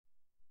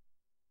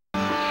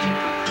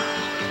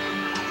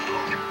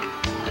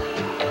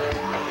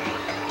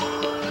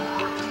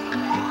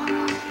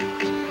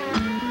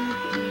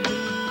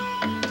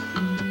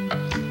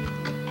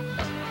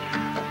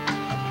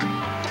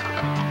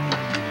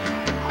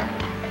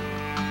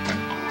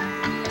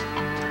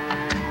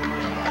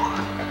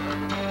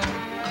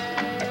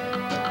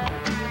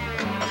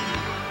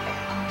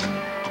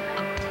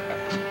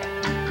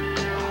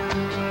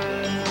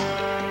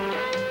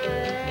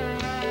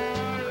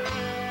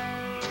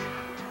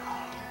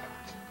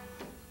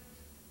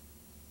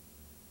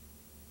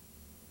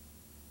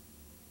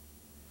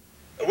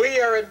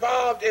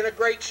involved in a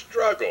great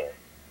struggle.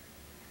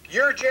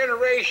 Your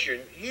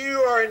generation, you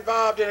are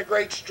involved in a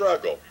great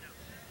struggle.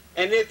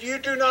 And if you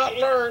do not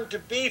learn to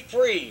be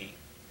free,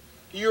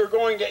 you're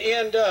going to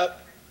end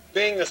up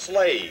being a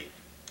slave.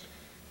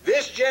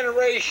 This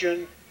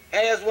generation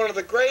has one of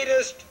the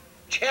greatest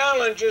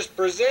challenges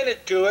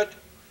presented to it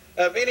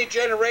of any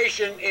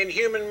generation in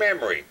human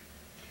memory.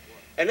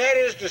 And that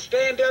is to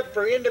stand up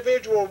for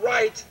individual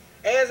rights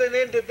as an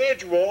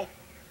individual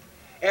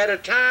at a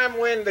time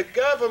when the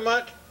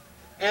government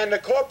and the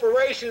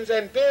corporations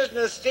and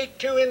business seek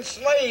to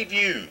enslave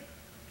you.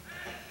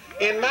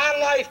 In my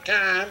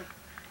lifetime,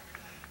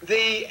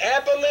 the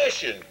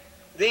abolition,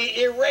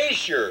 the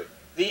erasure,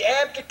 the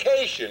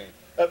abdication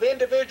of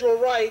individual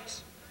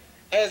rights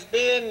has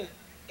been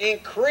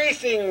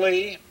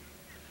increasingly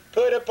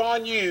put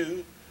upon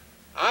you.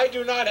 I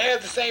do not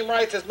have the same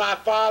rights as my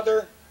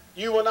father.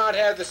 You will not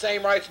have the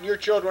same rights, and your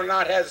children will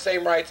not have the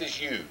same rights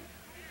as you.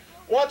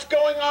 What's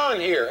going on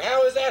here?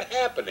 How is that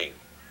happening?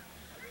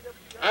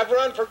 I've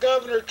run for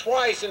governor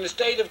twice in the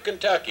state of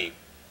Kentucky,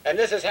 and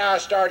this is how I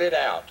started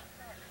out.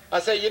 I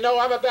say, you know,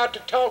 I'm about to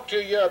talk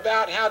to you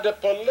about how to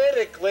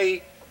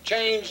politically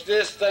change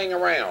this thing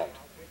around.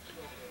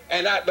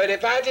 But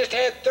if I just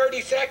had 30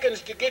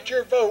 seconds to get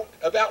your vote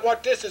about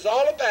what this is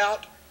all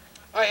about,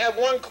 I have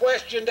one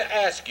question to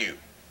ask you.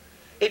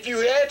 If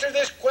you answer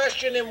this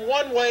question in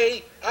one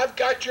way, I've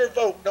got your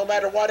vote, no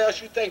matter what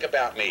else you think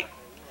about me.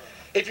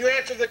 If you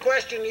answer the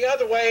question the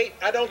other way,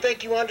 I don't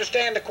think you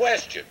understand the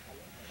question.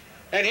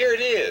 And here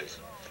it is.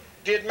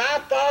 Did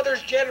my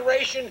father's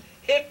generation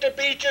hit the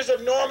beaches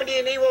of Normandy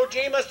and Iwo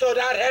Jima so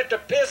that I'd have to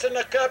piss in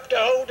a cup to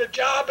hold a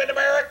job in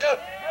America?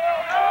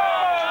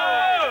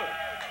 No!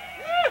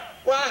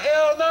 Why,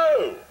 hell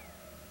no.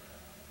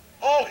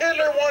 All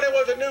Hitler wanted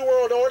was a new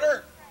world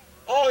order.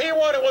 All he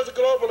wanted was a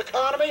global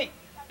economy.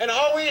 And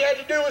all we had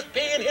to do was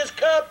pee in his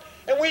cup,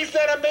 and we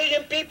sent 1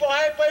 million people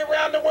halfway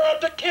around the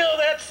world to kill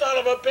that son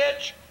of a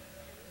bitch.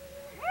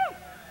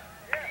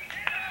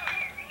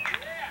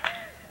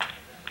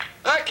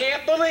 I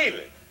can't believe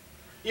it.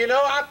 You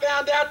know, I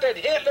found out that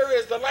Hitler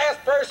is the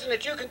last person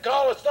that you can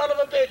call a son of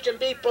a bitch and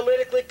be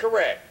politically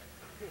correct.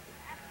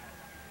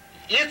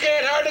 You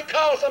can't hardly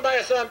call somebody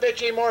a son of a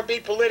bitch anymore and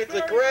be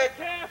politically correct.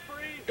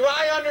 Do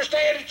I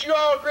understand that you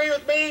all agree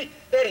with me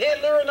that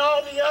Hitler and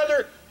all the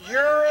other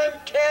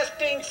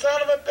urine-testing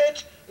son of a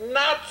bitch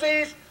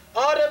Nazis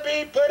ought to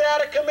be put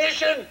out of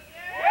commission?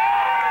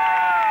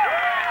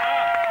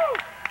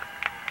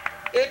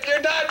 If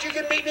you're not, you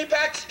can meet me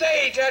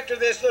backstage after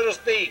this little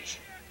speech.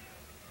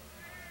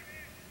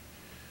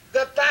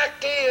 The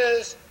fact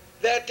is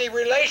that the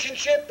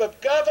relationship of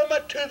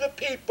government to the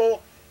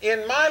people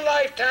in my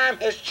lifetime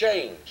has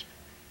changed.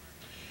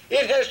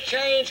 It has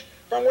changed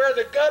from where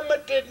the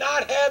government did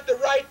not have the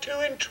right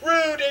to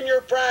intrude in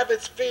your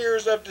private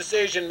spheres of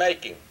decision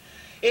making,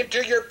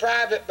 into your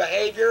private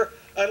behavior,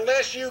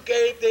 unless you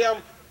gave them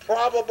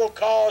probable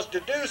cause to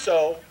do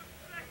so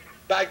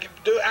by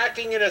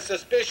acting in a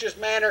suspicious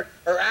manner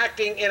or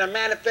acting in a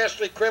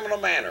manifestly criminal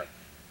manner.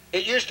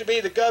 It used to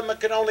be the government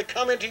could only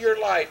come into your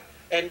life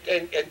and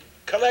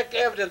collect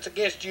evidence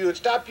against you and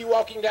stop you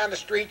walking down the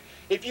street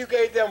if you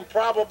gave them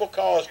probable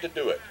cause to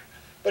do it.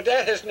 But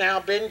that has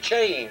now been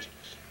changed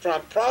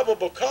from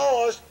probable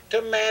cause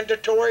to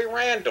mandatory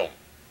random.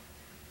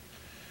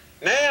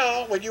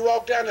 Now, when you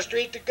walk down the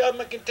street, the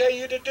government can tell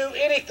you to do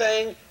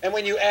anything, and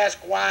when you ask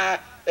why,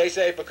 they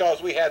say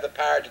because we have the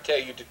power to tell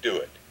you to do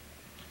it.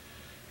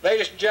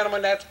 Ladies and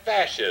gentlemen, that's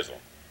fascism.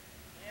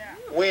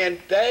 When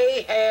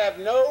they have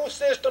no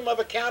system of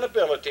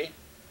accountability,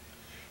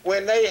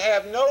 when they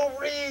have no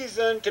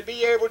reason to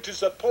be able to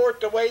support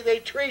the way they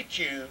treat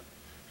you,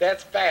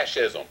 that's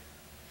fascism.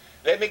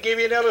 Let me give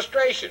you an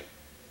illustration.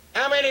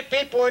 How many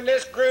people in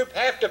this group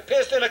have to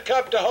piss in a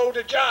cup to hold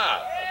a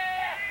job?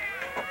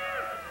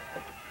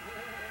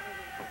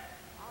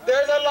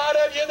 There's a lot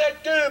of you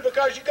that do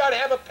because you got to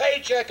have a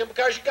paycheck and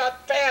because you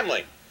got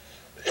family.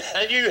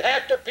 And you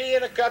have to pee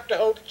in a cup to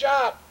hold a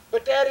job.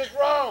 But that is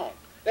wrong.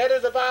 That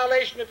is a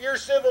violation of your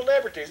civil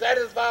liberties. That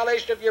is a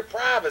violation of your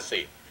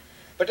privacy.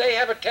 But they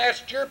have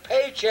attached your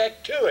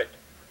paycheck to it.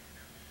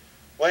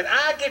 When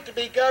I get to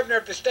be governor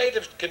of the state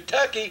of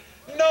Kentucky,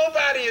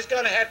 nobody is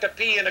going to have to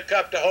pee in a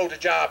cup to hold a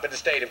job in the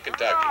state of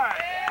Kentucky.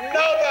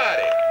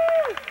 Nobody.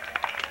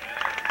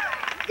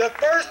 The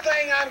first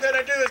thing I'm going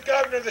to do as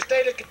governor of the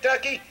state of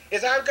Kentucky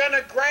is I'm going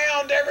to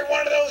ground every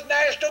one of those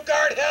National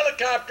Guard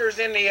helicopters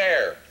in the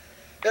air.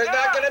 There's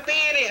not going to be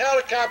any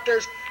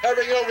helicopters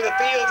hovering over the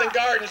fields and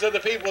gardens of the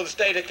people of the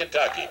state of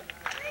Kentucky.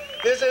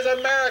 This is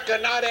America,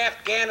 not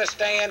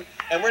Afghanistan,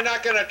 and we're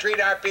not going to treat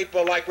our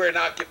people like we're an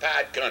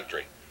occupied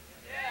country.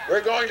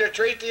 We're going to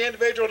treat the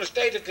individual in the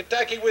state of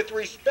Kentucky with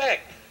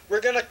respect.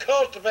 We're going to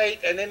cultivate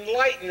and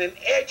enlighten and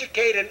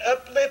educate and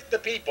uplift the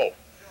people,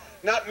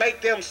 not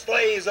make them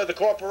slaves of the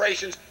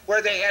corporations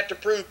where they have to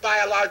prove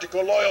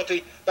biological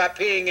loyalty by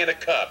peeing in a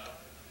cup.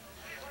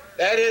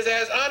 That is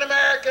as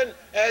un-American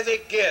as as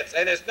it gets,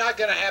 and it's not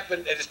going to happen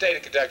in the state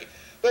of Kentucky.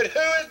 But who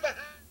is behind?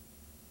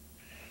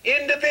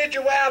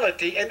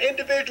 Individuality and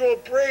individual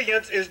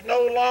brilliance is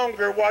no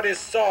longer what is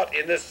sought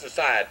in this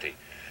society.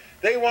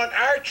 They want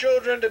our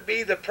children to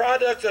be the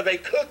products of a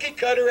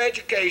cookie-cutter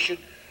education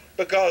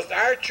because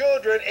our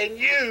children and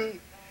you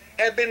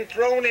have been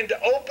thrown into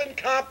open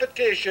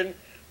competition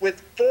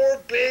with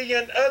 4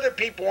 billion other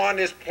people on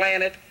this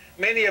planet,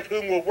 many of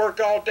whom will work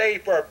all day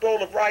for a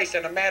bowl of rice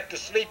and a mat to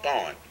sleep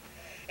on.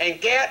 And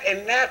GATT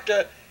and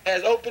NAFTA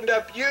has opened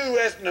up you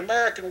as an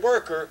American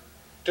worker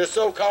to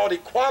so-called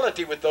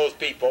equality with those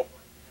people,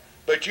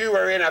 but you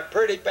are in a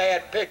pretty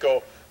bad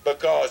pickle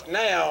because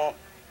now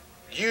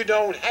you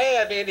don't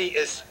have any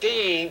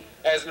esteem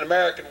as an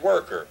American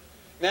worker.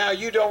 Now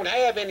you don't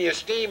have any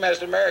esteem as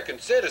an American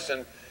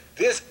citizen.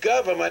 This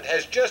government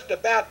has just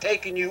about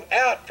taken you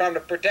out from the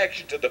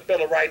protections of the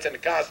Bill of Rights and the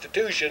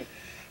Constitution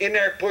in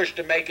their push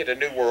to make it a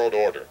new world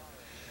order.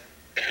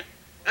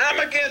 I'm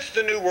against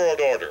the new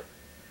world order.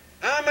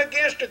 I'm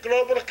against the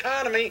global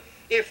economy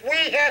if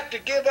we have to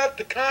give up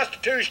the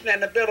Constitution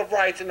and the Bill of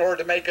Rights in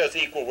order to make us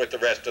equal with the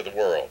rest of the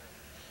world.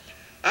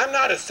 I'm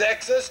not a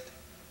sexist,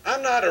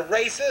 I'm not a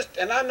racist,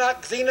 and I'm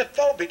not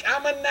xenophobic.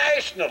 I'm a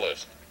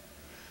nationalist.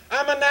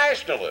 I'm a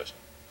nationalist.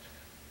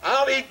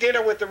 I'll eat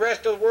dinner with the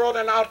rest of the world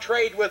and I'll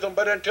trade with them,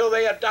 but until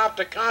they adopt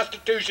a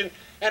Constitution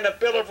and a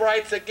Bill of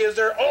Rights that gives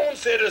their own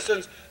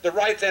citizens the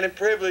rights and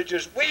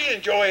privileges we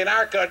enjoy in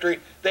our country,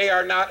 they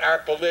are not our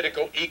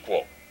political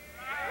equal.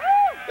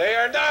 They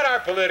are not our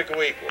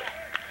political equal.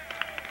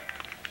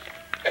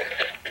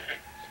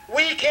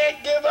 We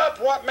can't give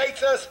up what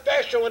makes us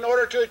special in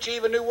order to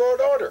achieve a new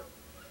world order.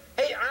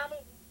 Hey,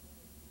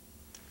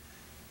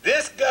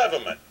 this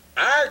government,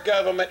 our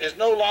government, is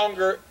no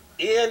longer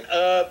in,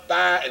 of,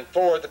 by, and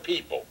for the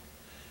people.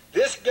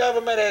 This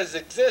government as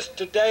it exists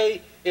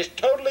today is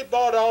totally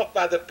bought off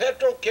by the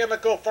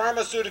petrochemical,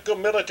 pharmaceutical,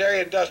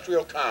 military,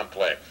 industrial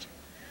complex.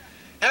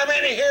 How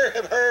many here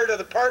have heard of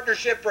the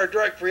Partnership for a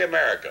Drug-Free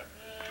America?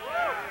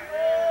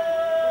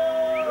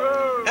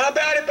 How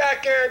about it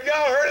back there? Have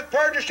y'all heard of the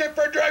Partnership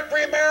for a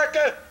Drug-Free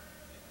America?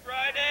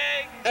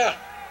 Friday. Yeah.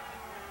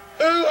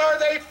 Who are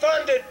they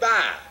funded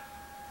by?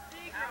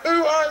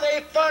 Who are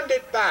they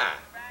funded by?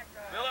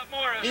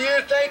 Do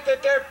you think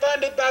that they're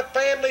funded by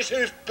families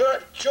whose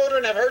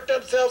children have hurt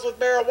themselves with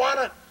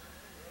marijuana?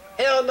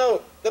 Hell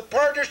no. The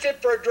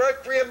Partnership for a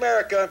Drug-Free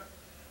America,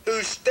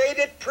 whose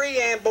stated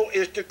preamble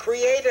is to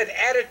create an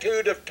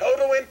attitude of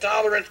total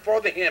intolerance for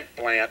the hemp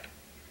plant,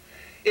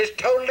 is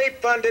totally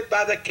funded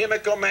by the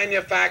Chemical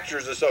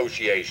Manufacturers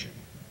Association.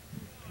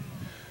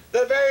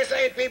 The very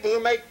same people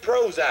who make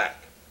Prozac,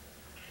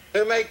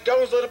 who make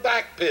those little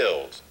back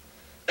pills,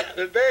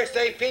 the very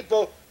same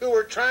people who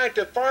are trying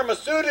to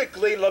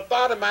pharmaceutically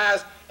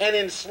lobotomize and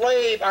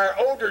enslave our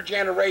older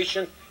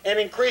generation and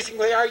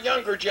increasingly our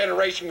younger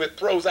generation with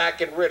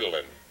Prozac and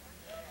Ritalin.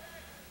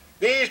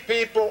 These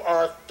people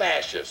are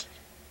fascists.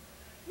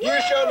 You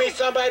show me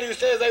somebody who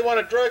says they want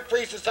a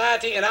drug-free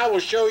society and I will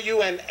show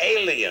you an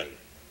alien.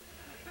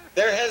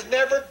 There has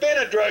never been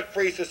a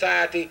drug-free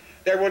society.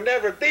 There will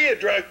never be a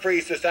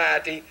drug-free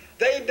society.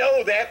 They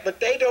know that, but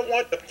they don't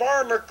want the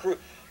farmer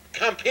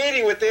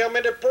competing with them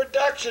in the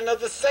production of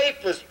the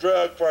safest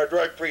drug for a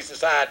drug-free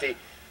society,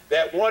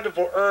 that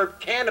wonderful herb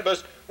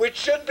cannabis, which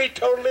should be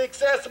totally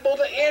accessible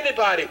to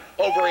anybody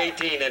over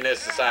 18 in this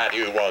society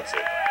who wants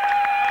it.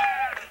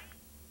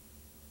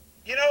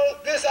 You know,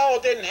 this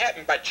all didn't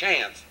happen by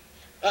chance.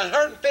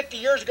 150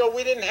 years ago,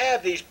 we didn't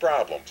have these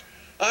problems.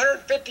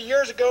 150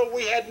 years ago,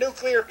 we had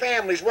nuclear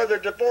families where the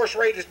divorce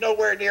rate is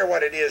nowhere near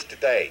what it is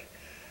today.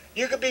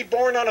 You could be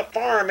born on a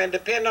farm and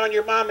depend on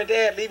your mom and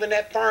dad leaving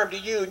that farm to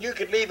you, and you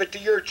could leave it to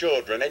your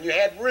children, and you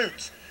had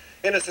roots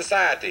in a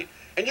society.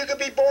 And you could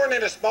be born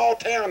in a small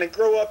town and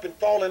grow up and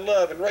fall in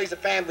love and raise a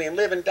family and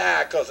live and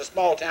die because the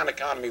small town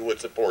economy would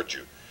support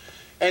you.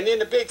 And in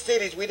the big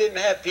cities, we didn't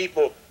have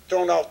people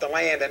thrown off the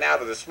land and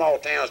out of the small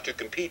towns to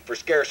compete for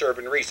scarce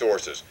urban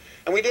resources.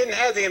 And we didn't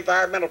have the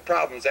environmental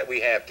problems that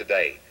we have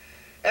today.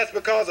 That's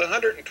because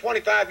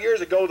 125 years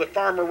ago, the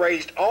farmer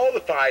raised all the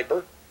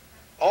fiber,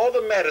 all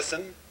the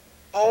medicine,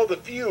 all the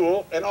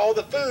fuel, and all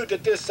the food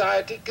that this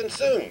society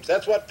consumes.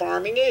 That's what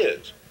farming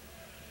is,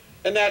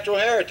 a natural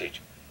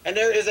heritage. And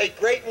there is a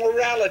great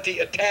morality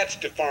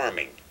attached to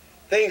farming.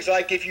 Things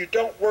like if you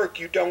don't work,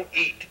 you don't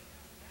eat.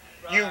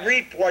 Right. You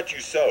reap what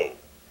you sow.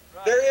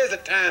 Right. There is a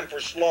time for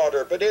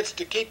slaughter, but it's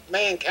to keep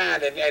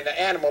mankind and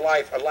the animal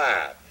life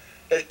alive.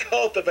 They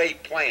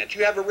cultivate plants.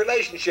 You have a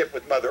relationship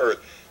with Mother Earth.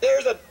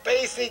 There's a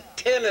basic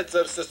tenets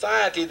of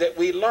society that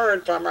we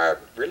learn from our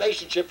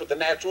relationship with the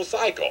natural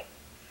cycle.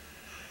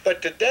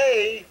 But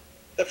today,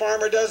 the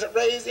farmer doesn't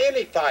raise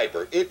any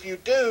fiber. If they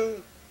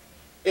do,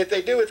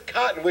 it's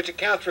cotton, which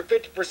accounts for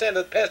 50% of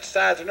the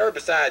pesticides and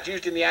herbicides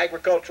used in the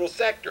agricultural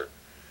sector.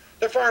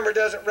 The farmer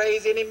doesn't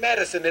raise any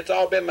medicine. It's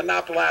all been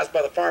monopolized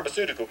by the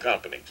pharmaceutical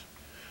companies.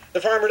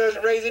 The farmer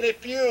doesn't raise any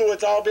fuel.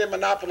 It's all been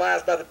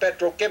monopolized by the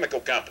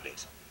petrochemical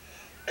companies.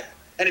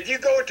 And if you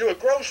go into a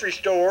grocery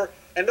store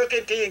and look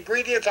at the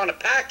ingredients on a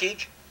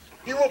package,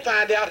 you will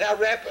find out how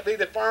rapidly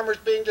the farmer is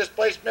being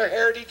displaced from their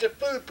heritage of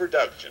food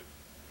production.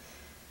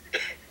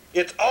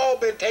 It's all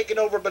been taken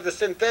over by the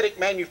synthetic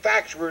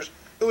manufacturers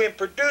who, in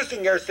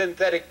producing their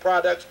synthetic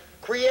products,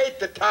 create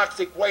the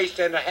toxic waste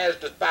and the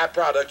hazardous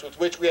byproducts with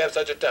which we have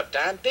such a tough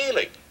time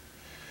dealing.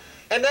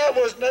 And that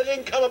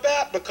didn't come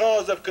about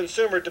because of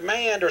consumer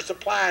demand or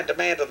supply and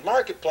demand of the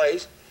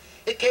marketplace.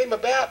 It came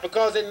about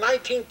because in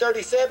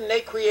 1937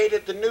 they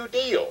created the New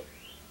Deal.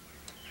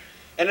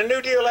 And the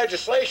New Deal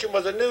legislation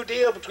was a new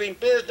deal between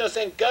business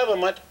and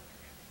government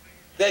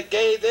that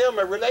gave them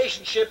a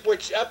relationship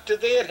which up to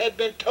then had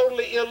been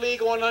totally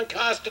illegal and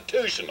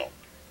unconstitutional.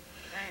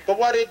 But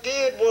what it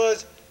did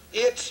was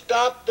it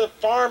stopped the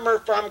farmer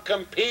from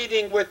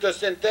competing with the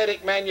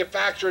synthetic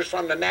manufacturers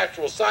from the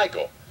natural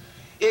cycle.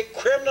 It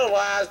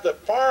criminalized the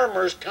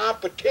farmer's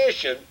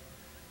competition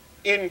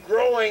in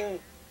growing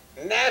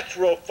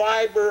natural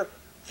fiber,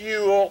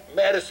 fuel,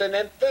 medicine,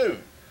 and food.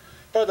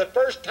 For the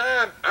first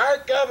time, our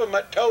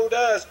government told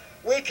us,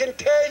 we can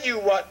tell you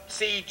what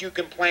seeds you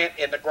can plant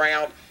in the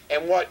ground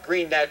and what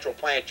green natural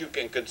plants you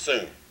can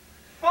consume.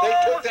 They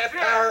took that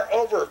power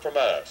over from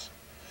us.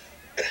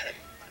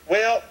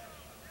 Well,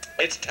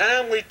 it's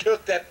time we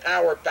took that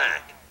power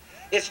back.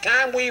 It's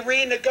time we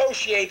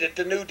renegotiated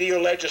the New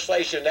Deal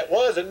legislation that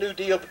was a new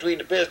deal between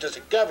the business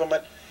and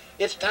government.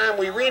 It's time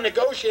we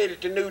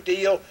renegotiated the New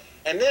Deal,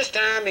 and this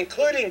time,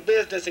 including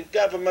business and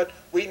government,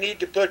 we need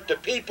to put the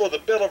people, the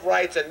Bill of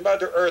Rights, and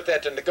Mother Earth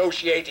at the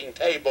negotiating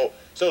table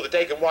so that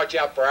they can watch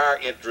out for our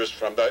interests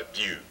from that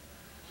view.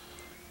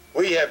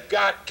 We have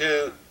got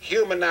to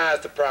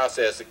humanize the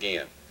process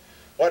again.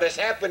 What has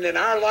happened in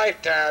our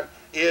lifetime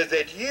is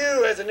that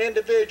you as an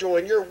individual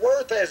and your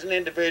worth as an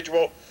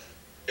individual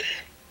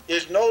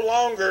is no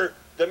longer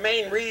the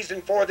main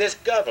reason for this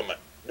government,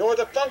 nor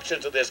the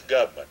functions of this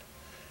government.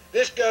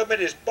 This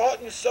government is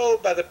bought and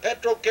sold by the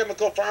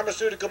petrochemical,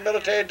 pharmaceutical,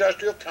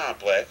 military-industrial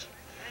complex.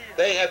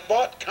 They have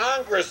bought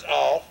Congress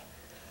off.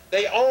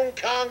 They own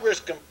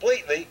Congress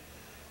completely,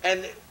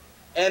 and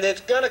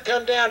it's going to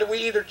come down to we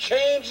either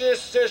change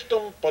this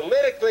system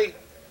politically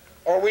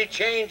or we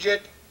change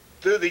it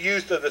through the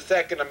use of the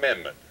Second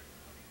Amendment.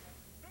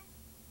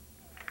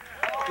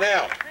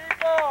 Now,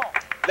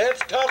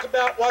 let's talk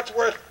about what's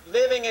worth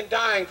living and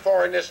dying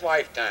for in this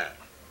lifetime.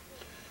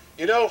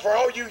 You know, for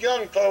all you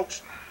young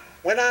folks,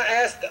 when I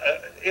asked,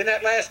 in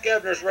that last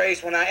governor's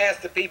race, when I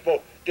asked the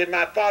people, did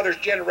my father's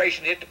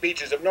generation hit the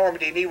beaches of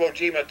Normandy and Iwo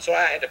Jima so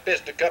I had to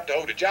fist a cup to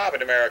hold a job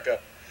in America,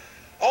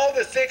 all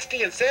the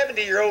 60 and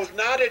 70-year-olds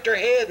nodded their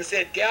head and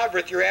said,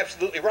 Galbraith, you're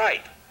absolutely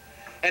right.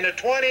 And the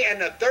 20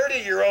 and the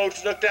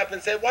 30-year-olds looked up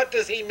and said, what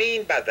does he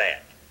mean by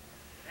that?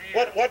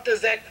 What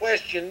does that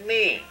question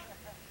mean?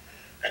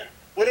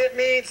 Well, it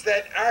means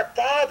that our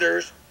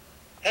fathers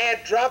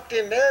had dropped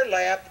in their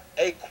lap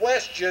a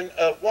question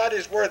of what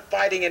is worth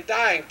fighting and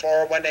dying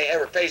for when they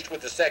were faced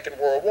with the Second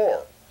World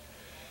War.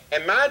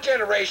 And my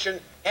generation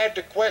had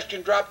the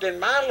question dropped in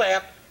my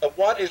lap of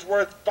what is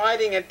worth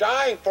fighting and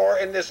dying for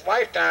in this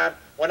lifetime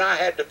when I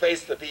had to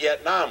face the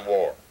Vietnam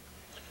War.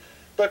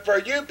 But for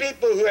you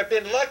people who have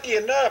been lucky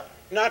enough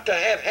not to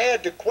have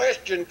had the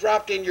question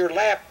dropped in your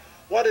lap,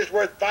 what is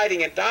worth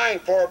fighting and dying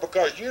for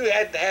because you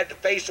hadn't had to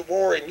face a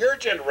war in your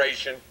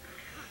generation,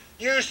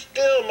 you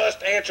still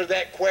must answer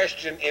that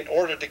question in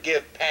order to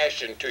give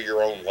passion to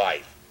your own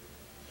life.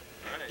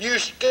 You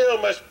still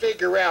must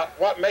figure out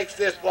what makes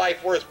this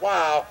life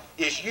worthwhile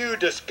is you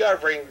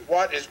discovering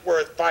what is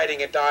worth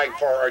fighting and dying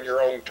for on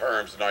your own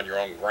terms and on your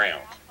own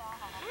grounds.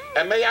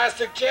 And may I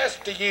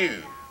suggest to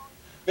you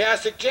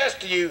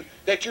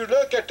that you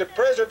look at the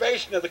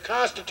preservation of the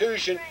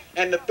Constitution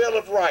and the Bill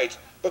of Rights,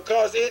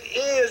 because it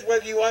is,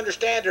 whether you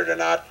understand it or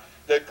not,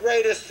 the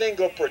greatest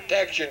single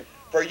protection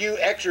for you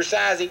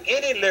exercising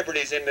any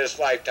liberties in this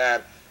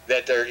lifetime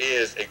that there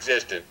is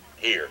existent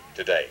here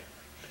today.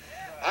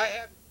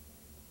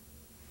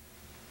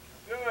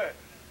 Do it.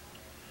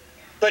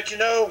 But you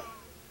know,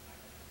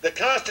 the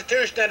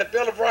Constitution and the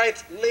Bill of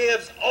Rights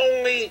lives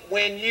only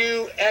when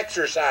you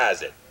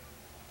exercise it.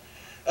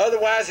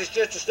 Otherwise, it's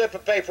just a slip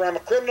of paper. I'm a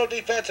criminal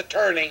defense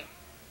attorney,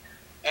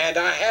 and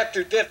I have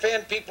to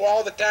defend people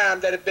all the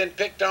time that have been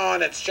picked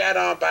on and shat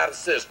on by the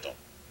system.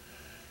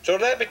 So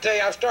let me tell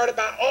you, I've started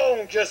my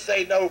own Just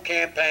Say No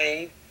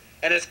campaign,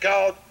 and it's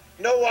called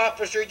No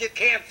Officer, You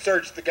Can't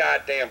Search the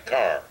Goddamn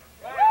Car.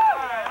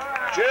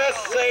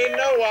 Just say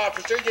no,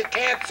 officer, you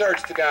can't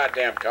search the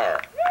goddamn car.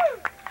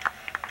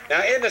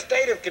 Now, in the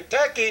state of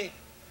Kentucky,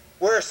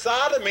 where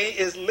sodomy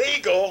is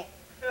legal,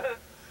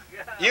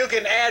 you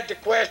can add the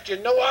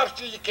question, no,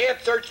 officer, you can't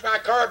search my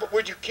car, but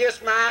would you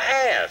kiss my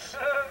ass?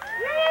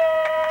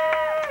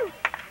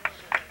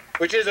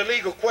 Which is a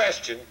legal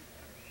question.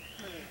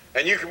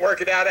 And you can work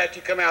it out after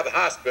you come out of the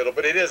hospital,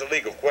 but it is a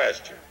legal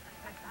question.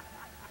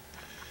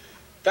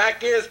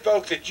 Fact is,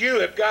 folks, that you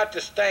have got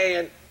to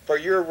stand for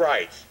your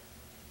rights.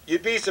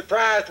 You'd be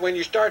surprised when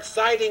you start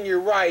citing your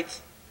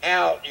rights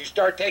how you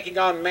start taking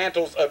on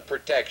mantles of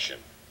protection.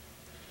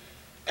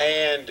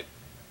 And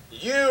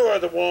you are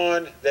the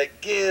one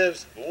that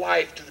gives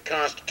life to the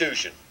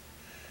Constitution.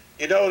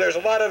 You know, there's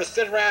a lot of us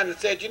sitting around and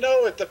said, you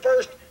know, if the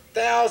first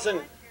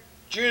 1,000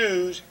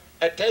 Jews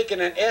had taken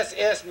an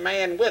SS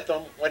man with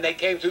them when they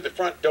came through the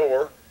front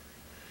door,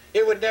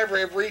 it would never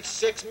have reached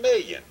 6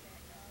 million.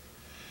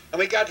 And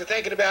we got to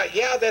thinking about,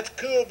 yeah, that's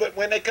cool, but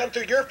when they come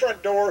through your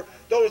front door,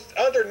 those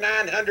other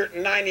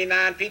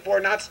 999 people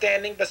are not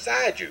standing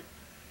beside you.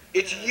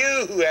 It's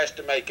you who has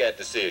to make that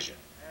decision.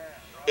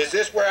 Is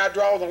this where I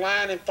draw the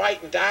line and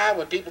fight and die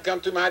when people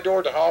come through my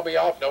door to haul me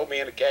off and hold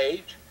me in a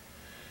cage?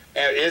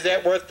 And is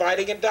that worth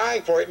fighting and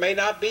dying for? It may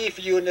not be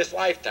for you in this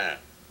lifetime.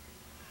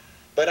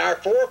 But our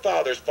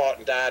forefathers fought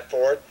and died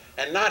for it,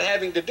 and not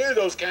having to do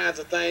those kinds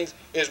of things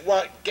is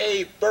what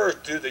gave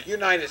birth to the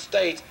United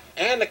States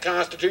and the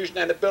Constitution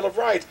and the Bill of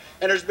Rights.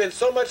 And there's been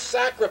so much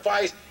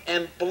sacrifice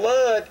and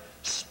blood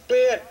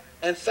spent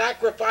and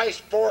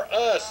sacrificed for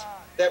us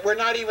that we're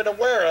not even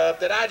aware of,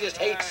 that I just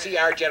hate to see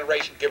our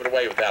generation give it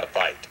away without a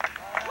fight.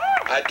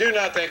 I do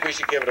not think we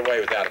should give it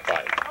away without a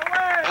fight.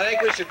 I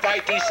think we should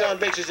fight these son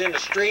of bitches in the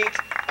streets.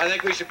 I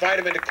think we should fight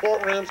them in the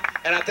courtrooms,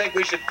 and I think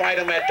we should fight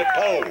them at the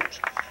polls.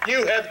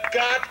 You have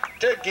got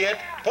to get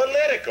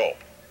political.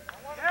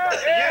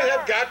 You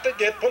have got to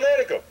get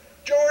political.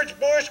 George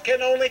Bush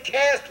can only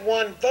cast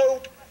one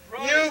vote.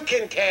 You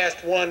can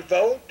cast one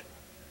vote.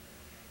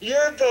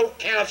 Your vote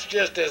counts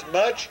just as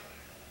much.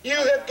 You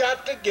have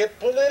got to get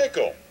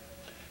political.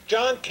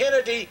 John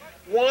Kennedy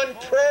won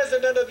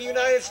President of the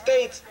United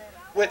States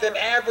with an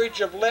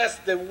average of less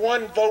than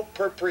 1 vote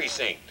per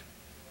precinct.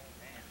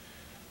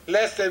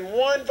 Less than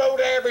 1 vote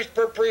average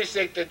per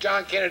precinct that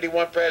John Kennedy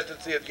won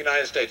presidency of the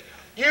United States.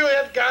 You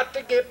have got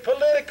to get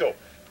political,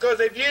 because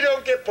if you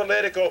don't get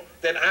political,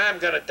 then I'm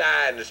going to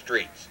die in the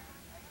streets.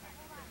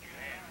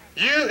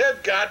 You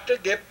have got to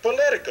get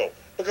political,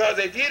 because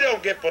if you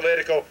don't get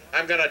political,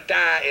 I'm going to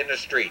die in the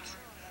streets.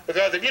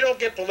 Because if you don't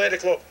get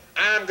political,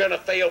 I'm going to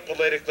fail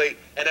politically,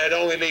 and that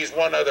only leaves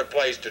one other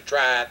place to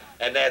try it,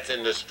 and that's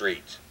in the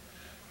streets.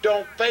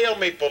 Don't fail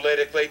me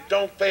politically.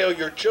 Don't fail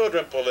your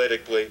children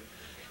politically.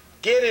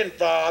 Get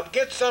involved.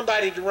 Get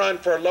somebody to run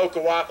for a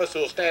local office who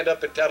will stand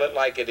up and tell it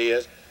like it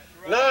is.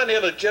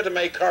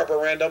 Non-illegitimate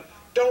carborundum.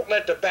 Don't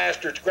let the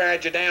bastards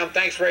grind you down.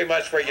 Thanks very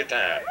much for your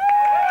time.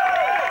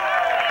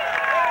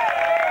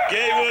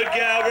 Gatewood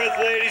Galbraith,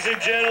 ladies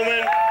and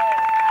gentlemen.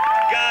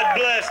 God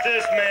bless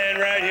this man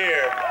right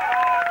here.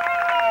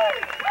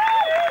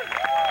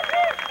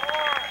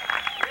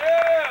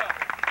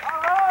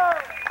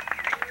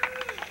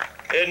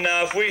 And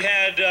now, if we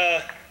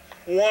had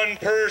one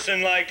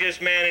person like this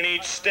man in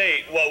each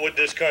state, what would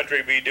this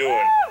country be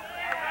doing?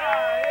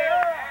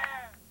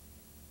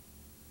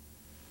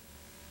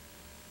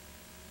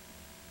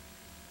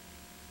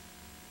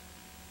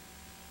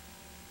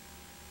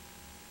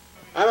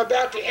 I'm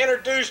about to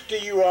introduce to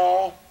you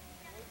all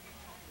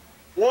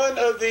one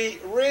of the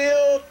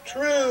real,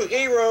 true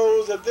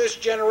heroes of this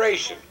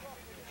generation.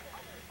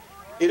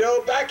 You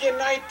know, back in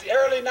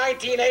early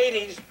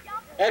 1980s,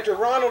 after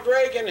Ronald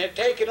Reagan had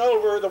taken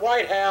over the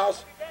White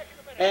House,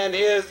 and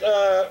his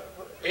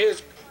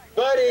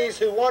buddies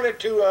who wanted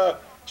to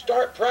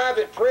start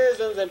private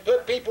prisons and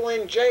put people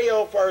in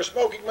jail for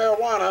smoking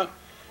marijuana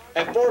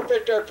and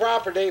forfeit their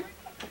property,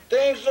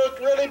 things looked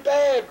really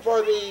bad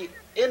for the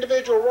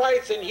individual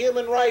rights and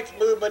human rights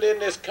movement in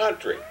this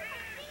country.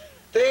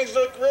 Things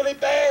looked really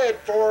bad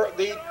for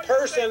the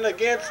person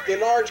against the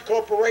large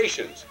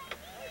corporations.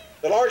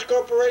 The large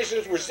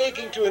corporations were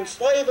seeking to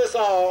enslave us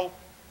all,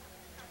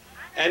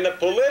 and the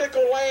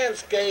political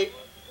landscape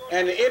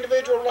and the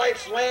individual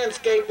rights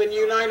landscape in the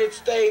United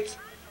States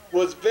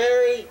was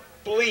very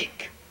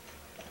bleak.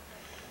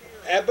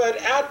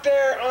 But out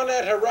there on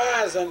that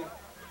horizon,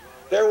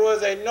 there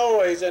was a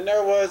noise, and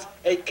there was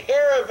a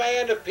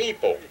caravan of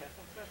people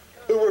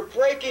who were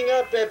breaking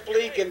up that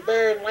bleak and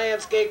barren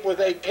landscape with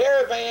a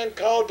caravan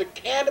called the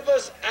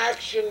Cannabis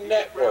Action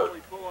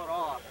Network.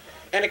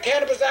 And the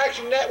Cannabis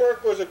Action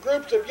Network was a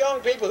group of young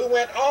people who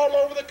went all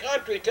over the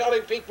country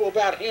telling people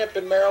about hemp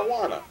and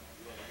marijuana.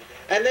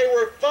 And they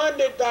were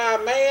funded by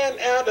a man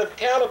out of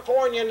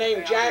California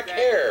named Jack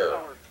Hare.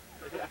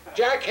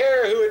 Jack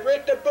Hare, who had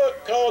written a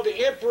book called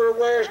The Emperor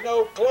Wears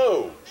No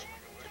Clothes.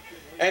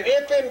 And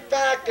if in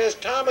fact, as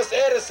Thomas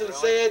Edison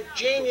said,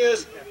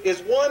 genius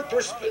is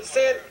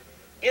 1%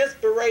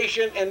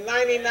 inspiration and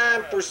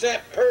 99%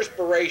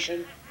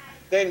 perspiration,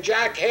 then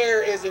Jack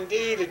Hare is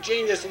indeed a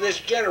genius of this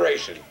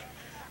generation.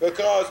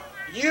 Because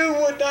you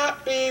would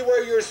not be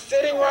where you're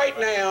sitting right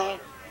now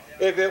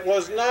if it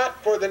was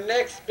not for the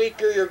next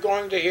speaker you're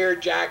going to hear,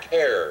 Jack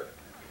Hare.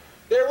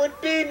 There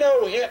would be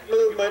no hemp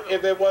movement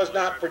if it was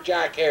not for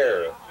Jack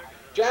Hare.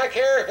 Jack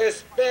Hare has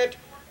spent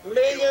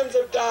millions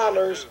of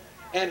dollars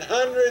and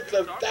hundreds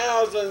of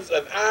thousands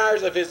of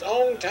hours of his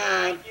own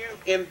time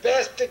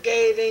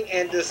investigating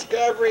and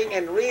discovering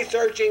and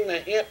researching the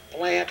hemp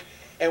plant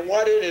and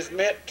what it has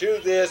meant to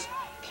this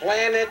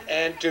planet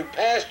and to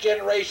past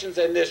generations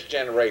and this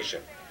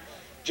generation.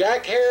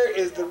 Jack Hare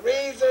is the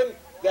reason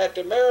that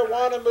the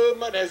marijuana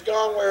movement has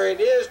gone where it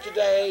is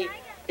today.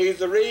 He's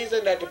the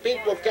reason that the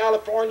people of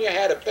California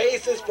had a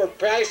basis for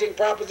passing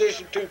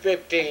Proposition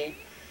 215.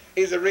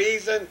 He's the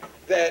reason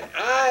that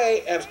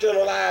I am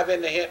still alive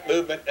in the hemp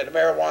movement and the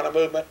marijuana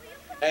movement.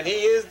 And he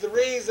is the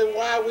reason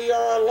why we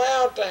are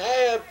allowed to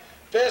have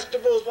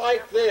festivals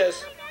like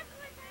this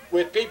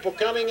with people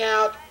coming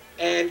out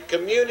and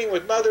communing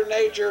with Mother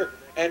Nature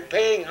and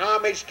paying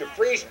homage to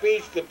free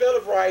speech, the Bill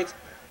of Rights,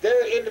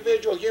 their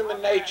individual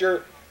human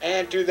nature,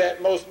 and to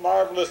that most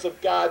marvelous of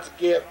God's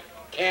gift,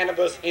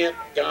 cannabis, hemp,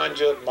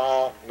 ganja,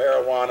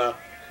 marijuana,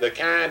 the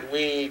kind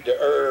weed, the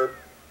herb,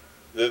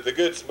 the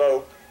good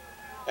smoke,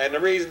 and the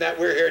reason that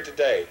we're here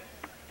today.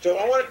 So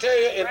I want to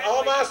tell you, in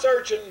all my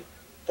searching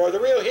for the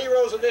real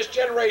heroes of this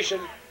generation,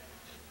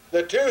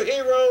 the two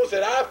heroes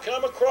that I've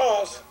come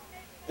across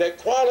that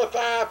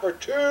qualify for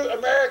two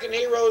American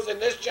heroes in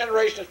this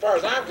generation as far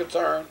as I'm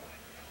concerned,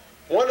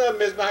 one of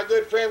them is my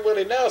good friend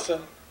Willie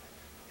Nelson,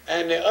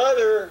 and the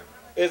other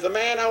is the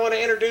man I want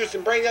to introduce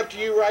and bring up to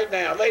you right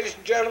now. Ladies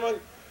and gentlemen,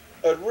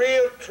 a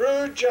real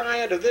true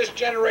giant of this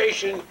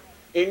generation.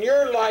 In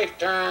your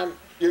lifetime,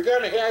 you're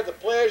going to have the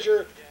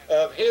pleasure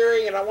of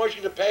hearing, and I want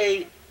you to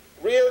pay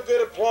real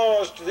good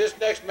applause to this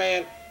next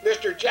man,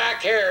 Mr.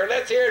 Jack Hare.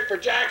 Let's hear it for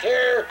Jack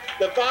Hare,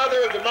 the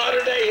father of the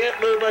modern day hip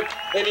movement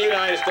in the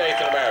United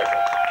States of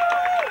America.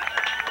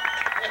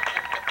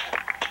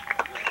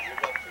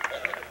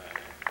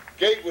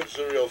 Gatewood's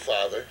the real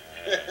father.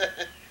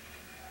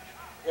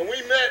 When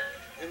we met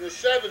in the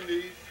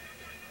 70s,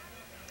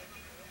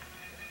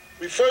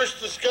 we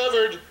first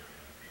discovered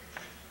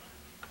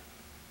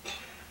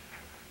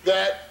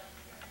that,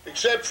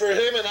 except for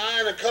him and I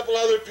and a couple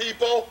other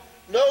people,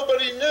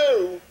 nobody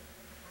knew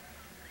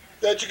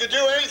that you could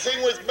do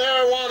anything with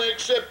marijuana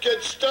except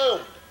get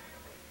stoned.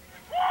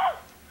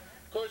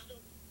 Of course,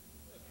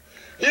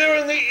 here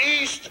in the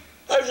East,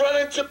 I've run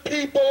into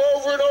people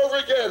over and over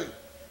again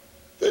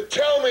that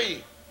tell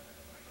me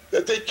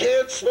that they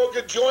can't smoke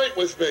a joint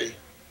with me.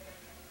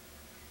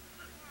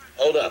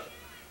 Hold up.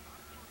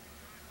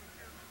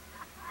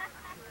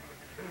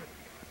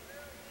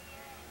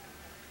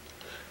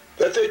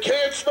 That they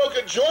can't smoke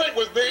a joint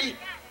with me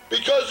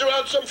because they're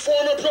on some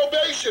form of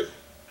probation.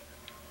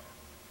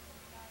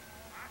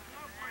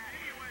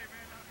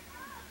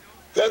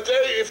 That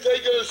if they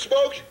get a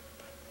smoke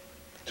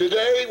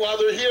today while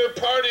they're here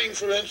partying,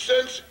 for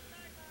instance,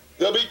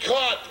 they'll be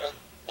caught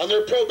on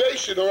their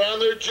probation or on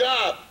their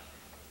job.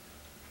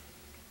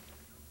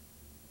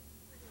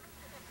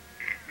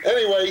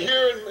 Anyway,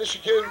 here in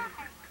Michigan,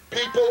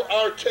 people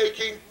are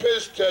taking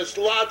piss tests,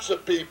 lots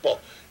of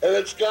people, and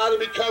it's got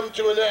to come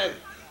to an end.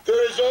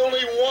 There is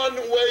only one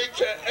way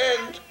to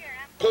end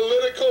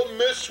political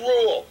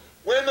misrule.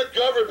 When a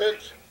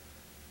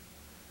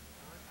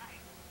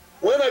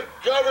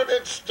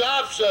government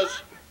stops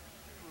us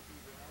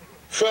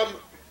from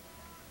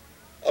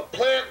a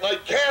plant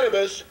like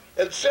cannabis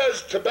and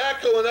says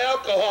tobacco and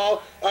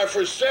alcohol are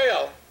for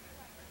sale,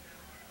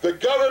 the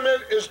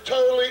government is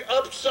totally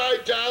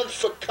upside down,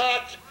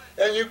 fakaked,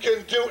 and you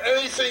can do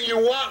anything you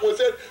want with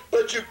it,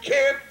 but you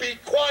can't be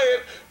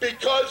quiet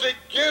because it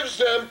gives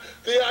them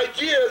the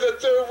idea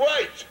that they're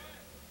right.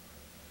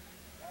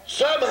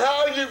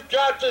 Somehow you've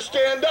got to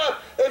stand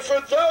up. And for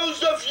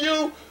those of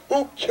you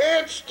who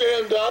can't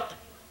stand up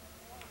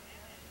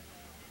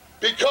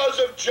because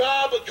of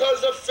job,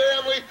 because of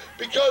family,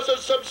 because of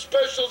some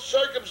special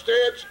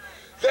circumstance,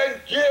 then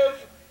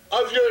give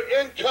of your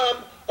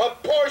income a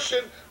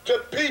portion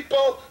to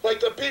people like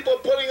the people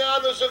putting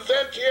on this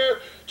event here,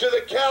 to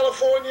the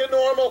California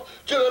Normal,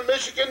 to the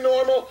Michigan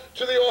Normal,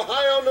 to the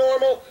Ohio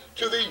Normal,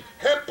 to the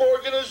hemp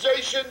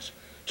organizations,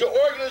 to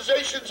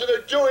organizations that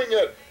are doing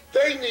it.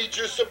 They need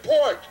your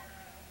support.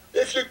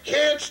 If you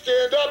can't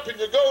stand up and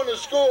you're going to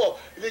school,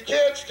 if you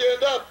can't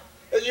stand up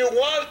and you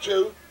want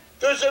to,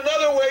 there's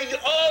another way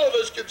all of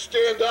us can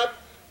stand up.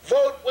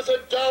 Vote with a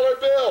dollar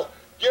bill.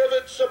 Give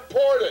it,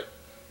 support it.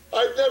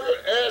 I've never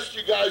asked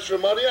you guys for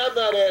money. I'm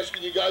not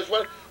asking you guys for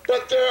money.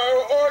 But there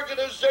are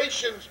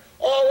organizations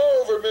all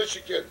over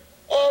Michigan,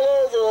 all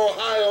over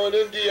Ohio and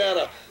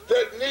Indiana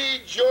that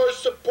need your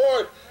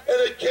support, and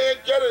they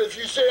can't get it. If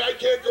you say, I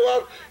can't go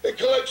out and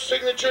collect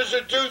signatures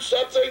or do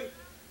something,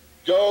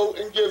 go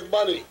and give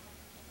money.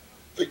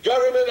 The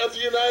government of the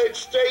United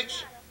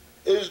States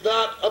is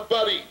not a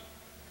buddy.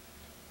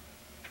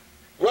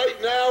 Right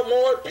now,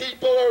 more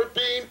people are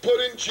being put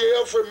in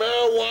jail for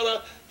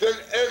marijuana than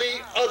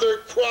any other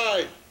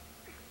crime.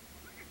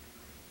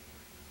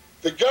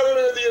 The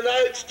government of the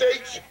United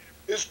States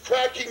is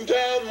cracking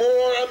down more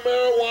on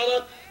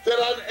marijuana than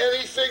on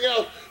anything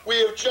else. We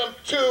have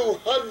jumped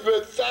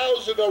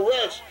 200,000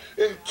 arrests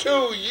in 2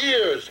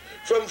 years,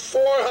 from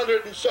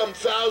 400 and some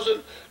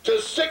thousand to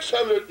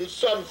 600 and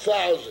some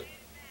thousand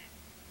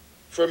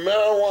for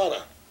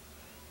marijuana.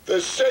 The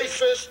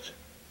safest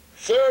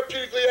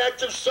therapeutically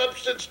active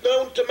substance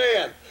known to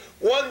man.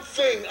 One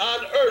thing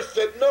on earth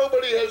that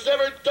nobody has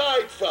ever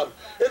died from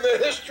in the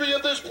history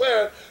of this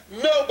planet.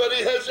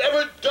 Nobody has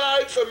ever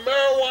died from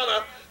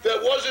marijuana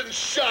that wasn't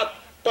shot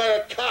by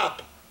a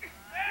cop.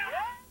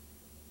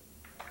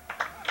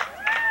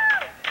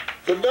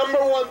 The number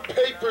one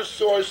paper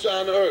source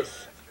on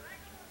earth,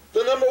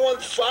 the number one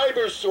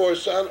fiber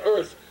source on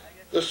earth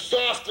the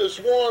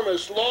softest,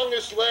 warmest,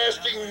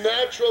 longest-lasting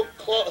natural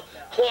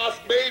cloth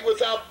made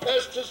without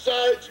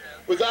pesticides,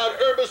 without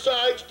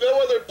herbicides.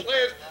 No other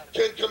plant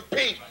can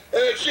compete.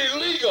 And it's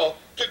illegal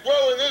to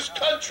grow in this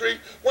country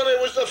when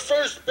it was the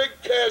first big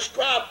cash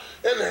crop,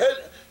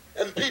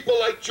 and people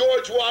like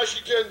George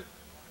Washington,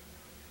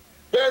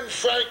 Ben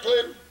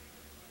Franklin,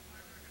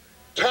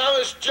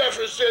 Thomas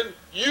Jefferson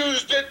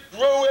used it,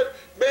 grew it,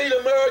 made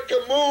America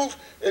move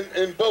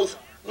in both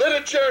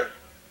literature,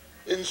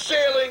 in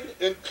sailing,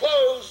 in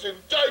clothes, in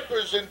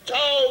diapers, in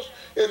towels,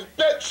 in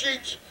bed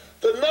sheets.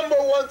 The number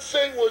one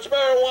thing was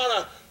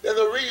marijuana, and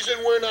the reason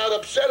we're not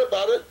upset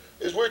about it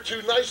is we're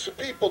too nice of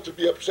people to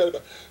be upset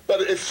about it.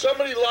 But if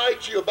somebody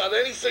lied to you about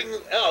anything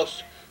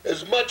else,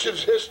 as much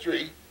as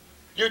history,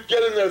 you'd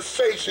get in their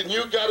face, and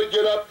you got to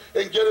get up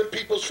and get in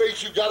people's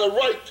face. You got to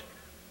write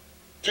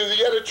to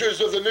the editors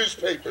of the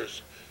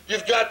newspapers.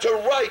 You've got to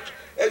write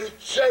and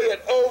say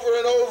it over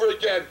and over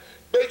again.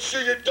 Make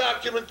sure your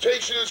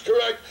documentation is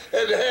correct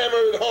and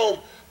hammer it home.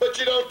 But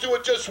you don't do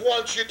it just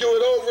once. You do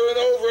it over and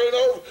over and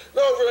over and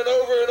over and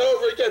over and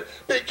over again,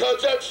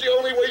 because that's the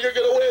only way you're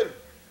going to win.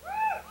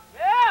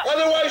 Yeah.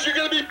 Otherwise, you're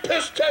going to be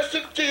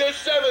piss-tested to your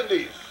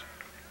 70s.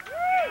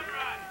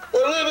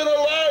 Or living a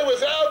lie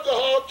with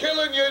alcohol,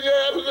 killing you, and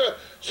you're having to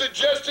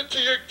suggest it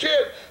to your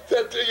kid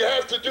that you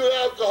have to do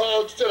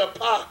alcohol instead of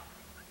pot.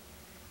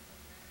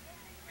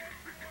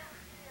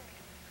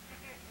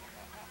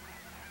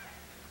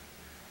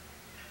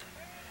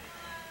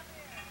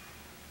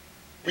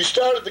 We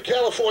started the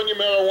California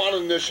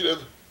Marijuana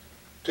Initiative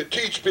to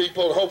teach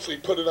people and hopefully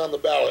put it on the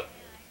ballot.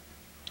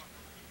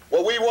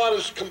 What we want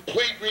is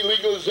complete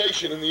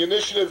relegalization, and the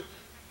initiative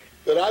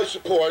that I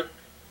support.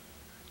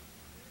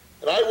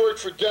 And I worked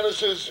for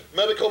Dennis's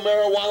medical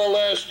marijuana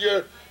last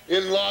year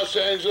in Los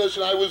Angeles,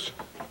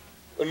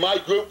 and my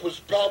group was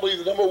probably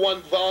the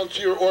 #1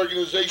 volunteer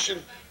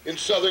organization in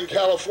Southern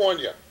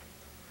California.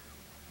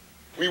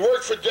 We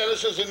worked for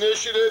Dennis's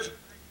initiative,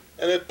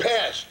 and it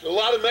passed. A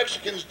lot of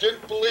Mexicans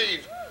didn't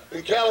believe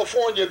in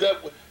California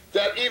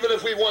that even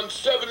if we won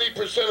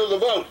 70% of the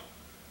vote,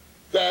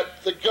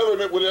 that the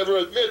government would ever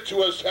admit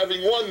to us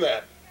having won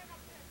that.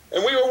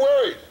 And we were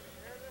worried.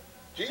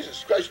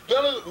 Jesus Christ,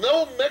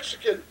 no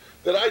Mexican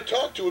that I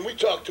talked to, and we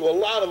talked to a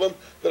lot of them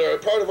that are a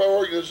part of our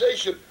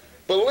organization,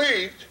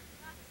 believed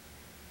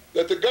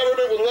that the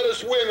government would let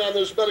us win on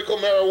this medical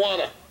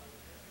marijuana.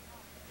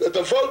 That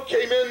the vote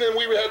came in and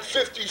we had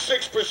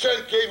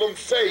 56% gave them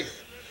faith.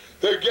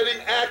 They're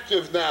getting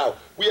active now.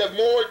 We have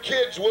more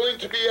kids willing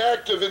to be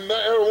active in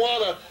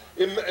marijuana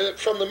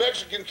from the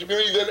Mexican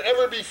community than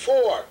ever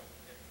before.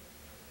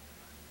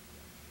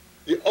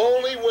 The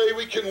only way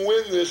we can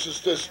win this is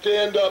to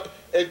stand up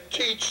and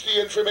teach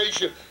the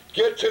information.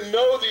 Get to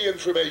know the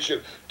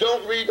information.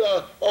 Don't read,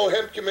 oh,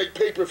 hemp can make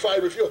paper,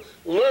 fiber, fuel.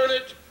 Learn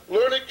it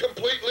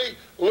completely,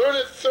 learn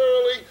it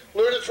thoroughly,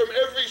 learn it from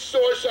every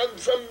source,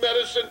 from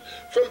medicine,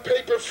 from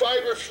paper,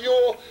 fiber,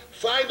 fuel.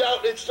 Find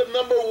out it's the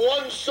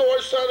 #1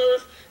 source on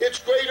earth. It's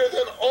greater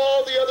than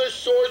all the other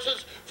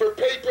sources for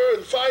paper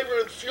and fiber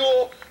and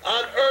fuel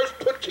on earth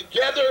put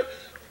together.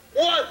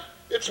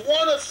 It's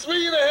one of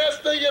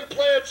 3.5 million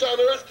plants on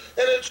earth,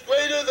 and it's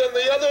greater than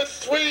the other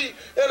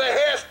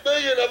 3.5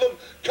 million of them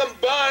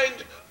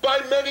combined by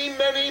many,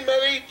 many,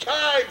 many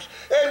times.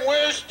 And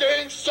we're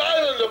staying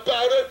silent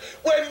about it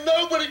when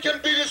nobody can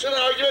beat us in an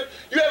argument.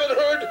 You haven't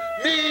heard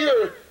me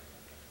or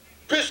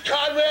Chris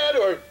Conrad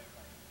or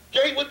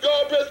Gatewood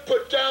Galbraith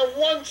put down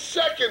 1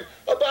 second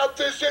about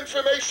this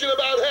information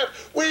about hemp.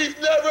 We've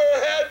never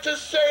had to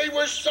say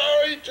we're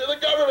sorry to the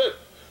government.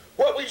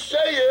 What we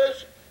say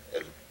is,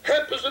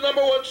 hemp is the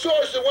 #1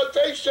 source, and what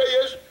they say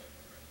is,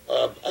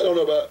 I'm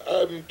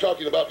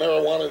talking about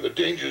marijuana and the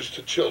dangers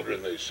to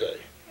children, they say.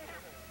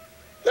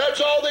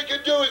 That's all they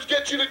can do is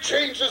get you to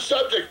change the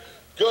subject.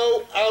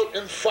 Go out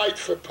and fight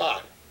for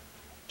pot.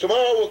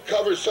 Tomorrow we'll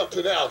cover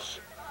something else.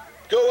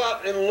 Go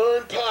out and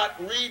learn pot,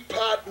 read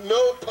pot,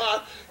 know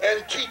pot,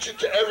 and teach it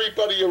to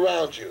everybody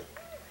around you.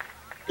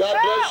 God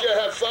bless you.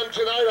 Have fun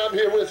tonight. I'm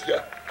here with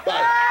you.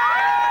 Bye.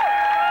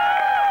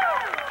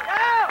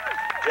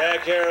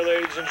 Jack Hare,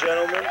 ladies and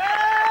gentlemen.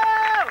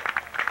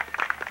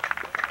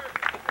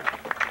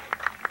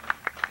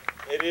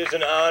 It is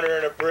an honor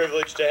and a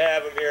privilege to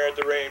have him here at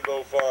the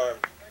Rainbow Farm.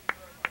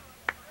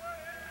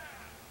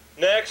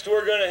 Next,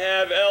 we're going to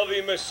have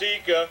Elvie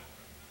Masika.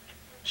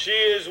 She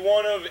is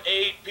one of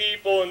 8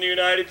 people in the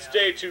United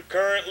States who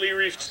currently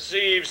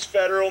receives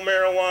federal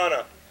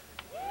marijuana.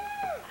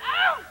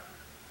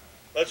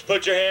 Let's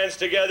put your hands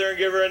together and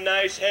give her a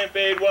nice hemp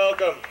aid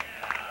welcome.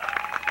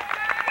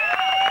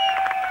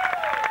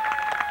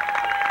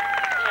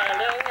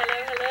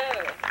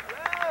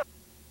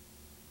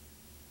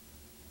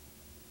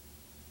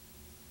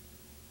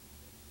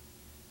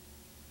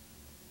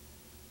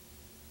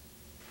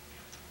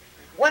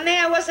 One day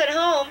I was at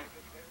home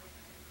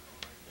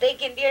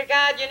thinking, dear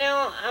God, you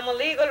know, I'm a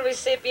legal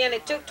recipient.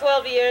 It took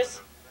 12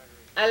 years.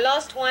 I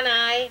lost one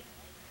eye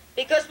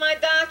because my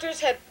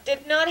doctors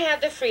did not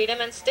have the freedom,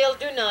 and still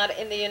do not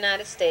in the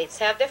United States,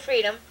 have the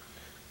freedom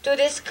to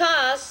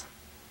discuss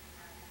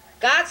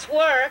God's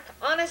work,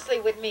 honestly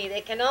with me,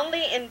 they can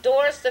only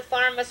endorse the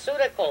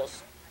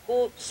pharmaceuticals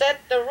who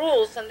set the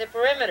rules and the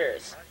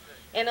perimeters.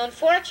 And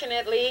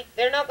unfortunately,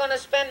 they're not going to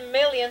spend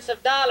millions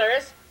of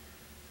dollars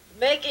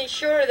making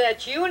sure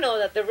that you know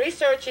that the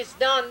research is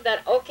done,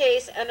 that okay,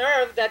 it's an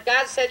herb that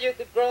God said you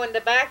could grow in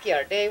the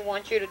backyard. They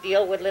want you to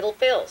deal with little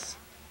pills.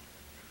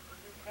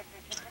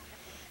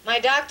 My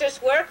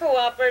doctors were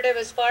cooperative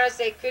as far as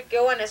they could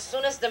go, and as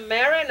soon as the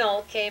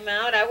Marinol came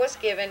out, I was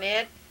given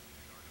it.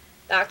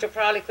 Doctor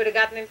probably could have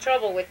gotten in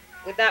trouble with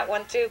that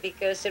one too,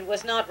 because it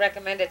was not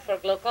recommended for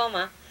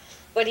glaucoma.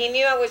 But he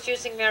knew I was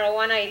using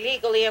marijuana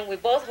illegally, and we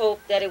both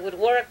hoped that it would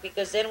work,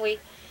 because then we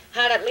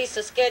had at least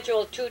a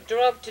Schedule II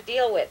drug to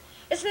deal with.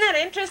 Isn't that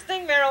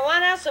interesting?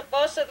 Marijuana,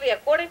 supposedly,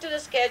 according to the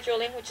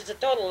scheduling, which is a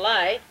total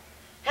lie,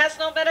 has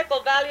no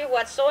medical value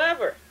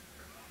whatsoever.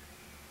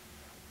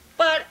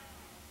 But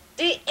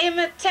the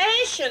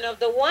imitation of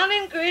the one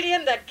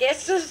ingredient that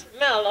gets us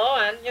mellow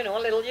and, you know,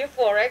 a little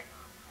euphoric,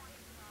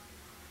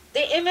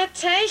 the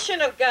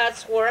imitation of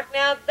God's work,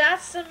 now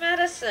that's the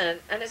medicine,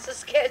 and it's a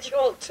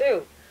Schedule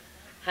II.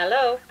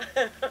 Hello?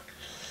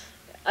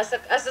 As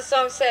the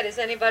song said, is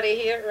anybody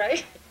here,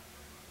 right?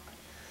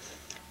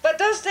 But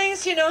those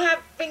things, you know,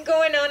 have been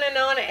going on,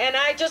 and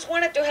I just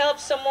wanted to help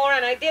some more,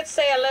 and I did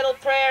say a little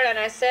prayer, and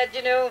I said,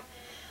 you know,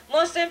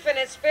 most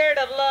infinite spirit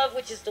of love,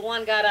 which is the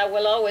one God I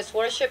will always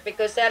worship,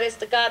 because that is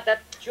the God that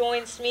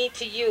joins me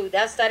to you.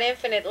 That's that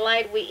infinite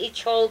light we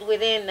each hold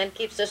within and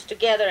keeps us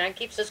together and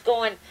keeps us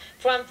going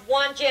from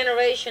one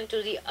generation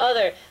to the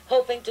other,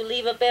 hoping to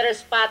leave a better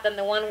spot than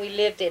the one we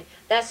lived in.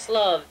 That's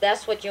love.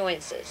 That's what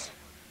joins us.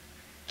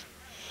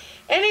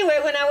 Anyway,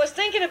 when I was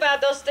thinking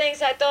about those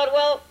things, I thought,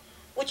 well,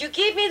 would you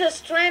give me the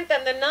strength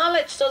and the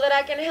knowledge so that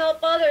I can help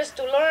others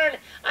to learn?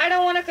 I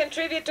don't want to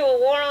contribute to a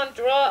war on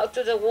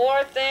to the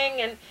war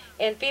thing,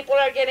 and people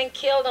are getting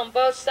killed on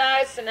both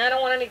sides, and I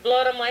don't want any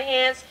blood on my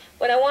hands,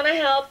 but I want to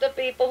help the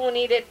people who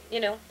need it,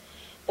 you know.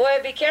 Boy,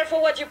 be careful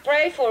what you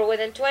pray for.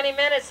 Within 20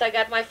 minutes, I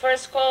got my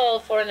first call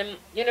for the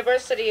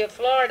University of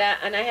Florida,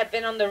 and I have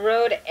been on the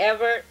road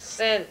ever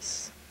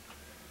since.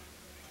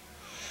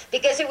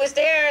 Because it was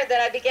there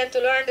that I began to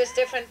learn these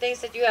different things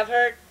that you have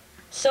heard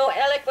so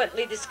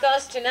eloquently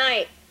discussed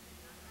tonight.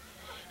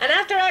 And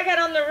after I got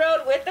on the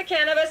road with the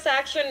Cannabis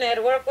Action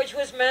Network, which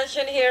was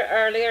mentioned here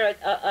earlier,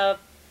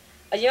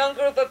 a young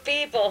group of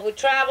people who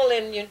travel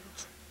in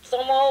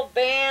some old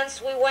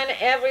bands, we went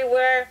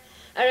everywhere.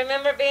 I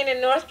remember being in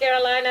North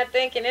Carolina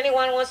thinking,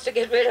 anyone wants to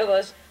get rid of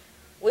us,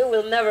 we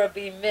will never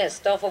be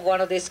missed off of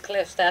one of these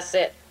cliffs, that's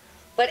it.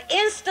 But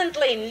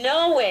instantly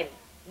knowing,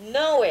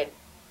 it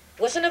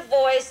wasn't a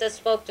voice that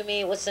spoke to me,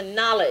 it was a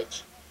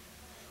knowledge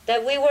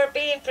that we were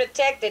being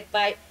protected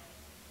by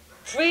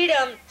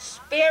freedom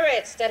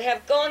spirits that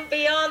have gone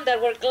beyond,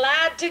 that were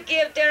glad to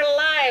give their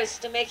lives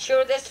to make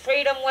sure this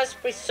freedom was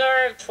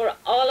preserved for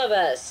all of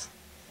us.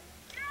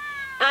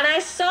 And I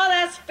saw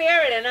that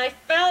spirit and I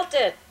felt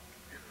it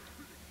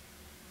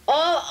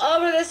all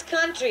over this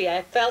country.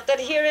 I felt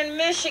it here in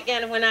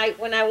Michigan when I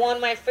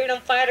won my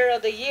Freedom Fighter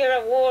of the Year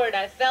award.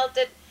 I felt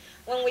it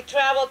when we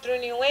traveled through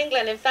New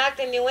England. In fact,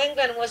 in New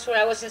England was where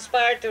I was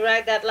inspired to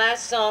write that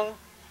last song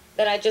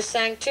that I just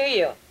sang to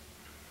you,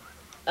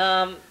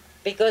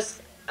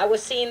 because I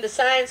was seeing the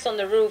signs on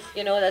the roof,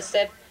 you know, that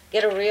said,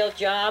 get a real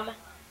job.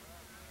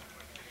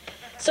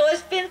 So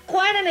it's been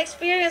quite an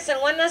experience,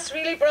 and one that's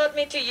really brought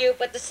me to you,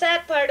 but the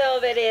sad part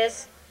of it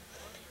is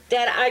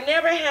that I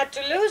never had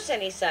to lose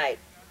any sight.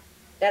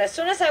 That as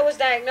soon as I was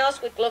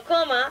diagnosed with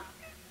glaucoma,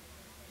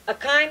 a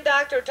kind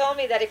doctor told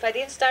me that if I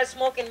didn't start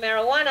smoking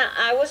marijuana,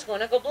 I was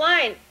going to go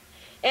blind.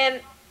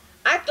 And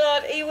I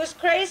thought he was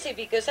crazy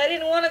because I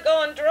didn't want to go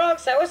on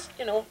drugs. I was,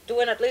 you know,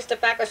 doing at least a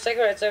pack of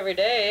cigarettes every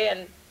day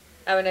and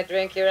having a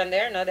drink here and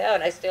there, no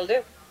doubt, I still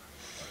do.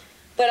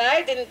 But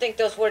I didn't think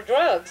those were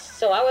drugs.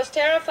 So I was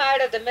terrified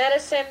of the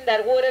medicine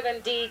that would have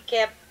indeed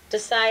kept the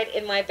sight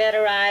in my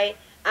better eye,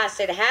 as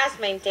it has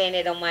maintained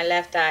it on my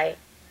left eye.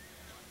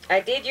 I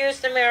did use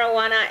the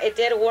marijuana, it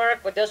did work,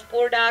 but those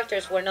poor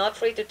doctors were not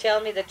free to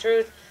tell me the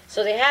truth.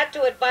 So they had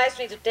to advise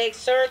me to take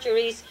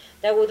surgeries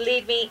that would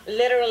lead me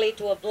literally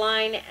to a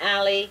blind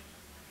alley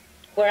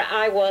where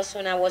I was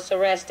when I was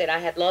arrested. I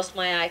had lost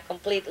my eye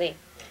completely.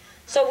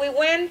 So we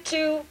went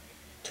to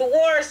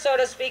war, so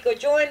to speak, or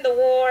joined the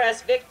war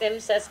as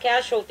victims, as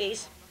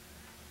casualties.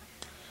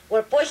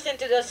 We're pushed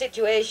into those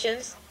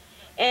situations,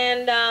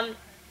 and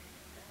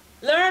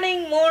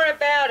learning more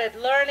about it,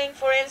 learning,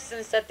 for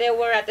instance, that there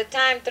were at the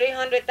time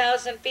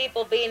 300,000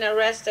 people being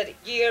arrested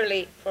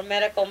yearly for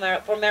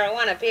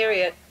marijuana,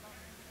 period,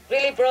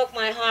 really broke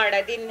my heart.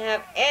 I didn't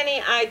have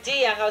any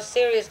idea how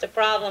serious the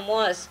problem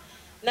was.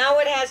 Now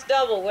it has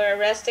doubled. We're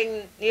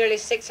arresting nearly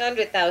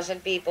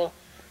 600,000 people.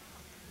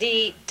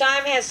 The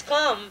time has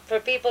come for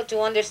people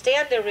to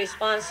understand their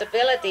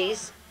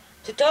responsibilities,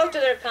 to talk to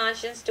their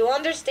conscience, to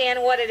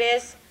understand what it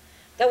is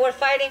that we're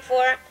fighting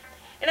for.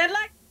 And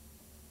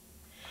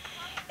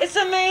it's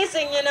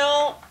amazing, you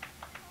know,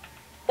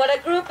 what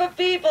a group of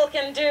people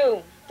can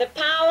do. The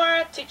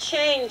power to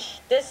change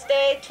this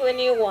day to a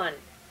new one.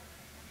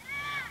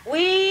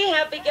 We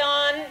have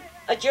begun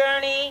a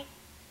journey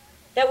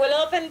that will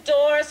open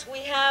doors we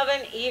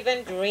haven't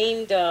even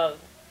dreamed of.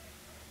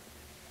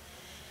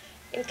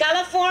 In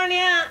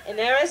California, in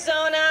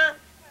Arizona,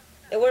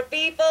 there were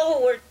people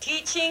who were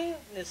teaching.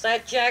 It's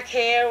like Jack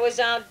Hare was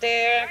out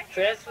there,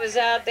 Chris was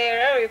out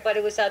there,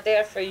 everybody was out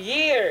there for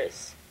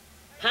years,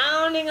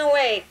 pounding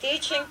away,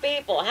 teaching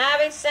people,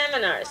 having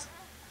seminars.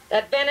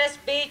 That Venice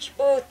Beach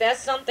booth, that's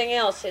something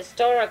else,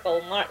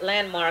 historical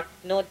landmark,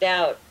 no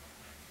doubt,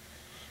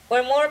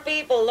 where more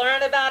people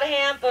learn about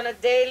hemp on a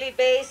daily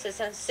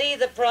basis and see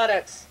the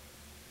products.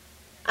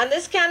 And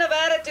this kind of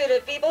attitude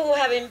of people who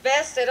have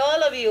invested,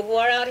 all of you who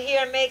are out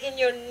here making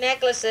your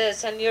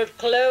necklaces and your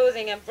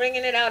clothing and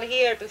bringing it out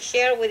here to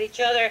share with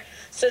each other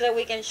so that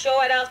we can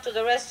show it off to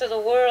the rest of the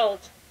world.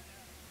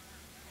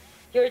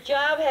 Your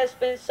job has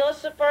been so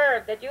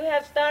superb that you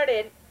have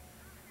started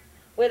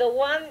with a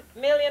 $1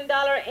 million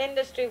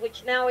industry,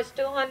 which now is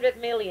 $200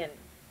 million.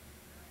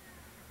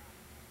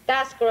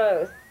 That's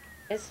growth,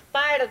 in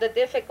spite of the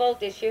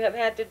difficulties you have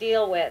had to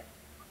deal with.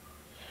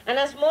 And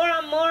as more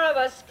and more of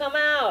us come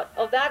out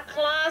of that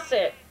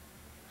closet,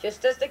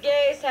 just as the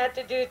gays had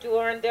to do to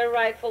earn their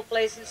rightful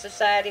place in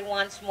society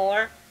once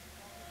more,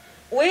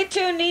 we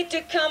too need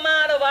to come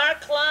out of our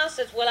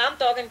closets. Well, I'm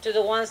talking to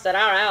the ones that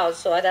are out,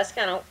 so that's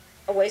kind of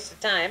a waste of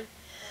time.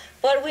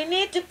 But we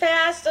need to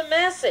pass the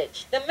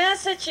message. The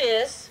message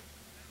is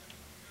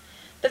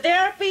that there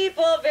are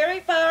people, very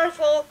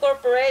powerful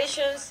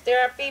corporations,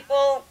 there are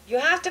people, you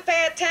have to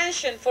pay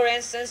attention, for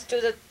instance,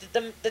 to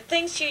the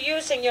things you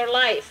use in your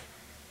life.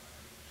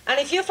 And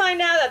if you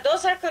find out that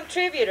those are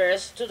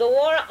contributors to the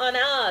war on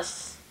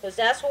us, because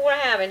that's what we're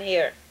having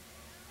here,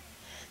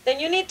 then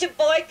you need to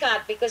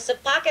boycott, because the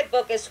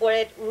pocketbook is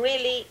where it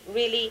really,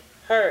 really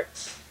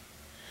hurts.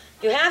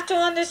 You have to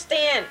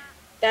understand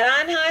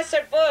that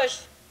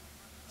Anheuser-Busch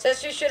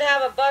says you should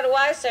have a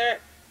Budweiser,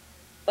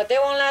 but they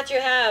won't let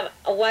you have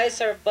a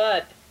Weiser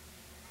Bud.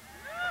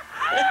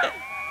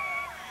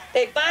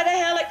 They buy the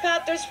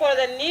helicopters for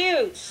the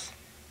news,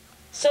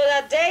 so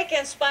that they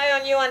can spy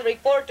on you and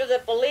report to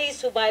the police,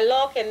 who by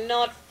law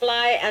cannot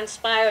fly and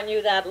spy on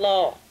you that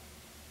law.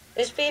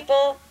 These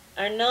people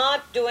are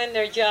not doing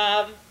their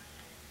job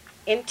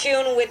in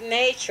tune with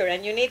nature,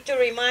 and you need to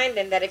remind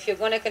them that if you're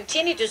going to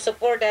continue to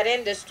support that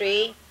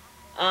industry,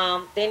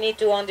 they need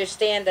to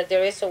understand that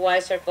there is a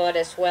wiser bud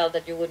as well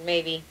that you would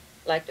maybe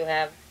like to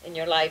have in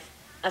your life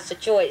as a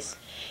choice.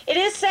 It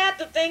is sad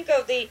to think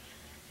of the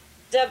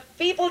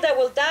people that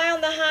will die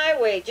on the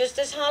highway just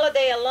this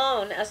holiday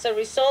alone as a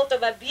result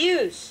of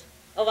abuse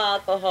of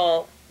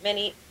alcohol,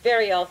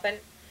 very often,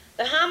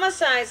 the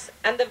homicides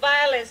and the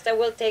violence that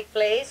will take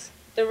place,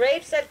 the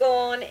rapes that go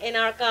on in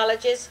our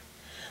colleges,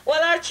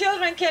 while our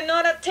children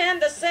cannot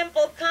attend a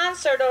simple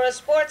concert or a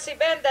sports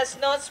event that's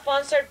not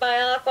sponsored by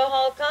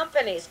alcohol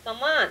companies.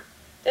 Come on,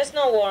 there's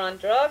no war on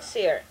drugs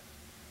here.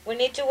 We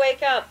need to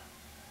wake up.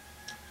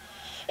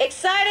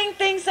 Exciting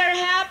things are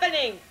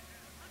happening,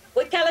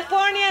 with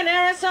California and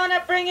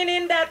Arizona bringing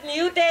in that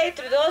new day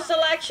through those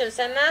elections.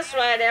 And that's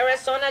right,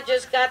 Arizona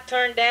just got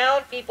turned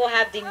down. People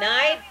have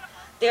denied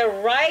their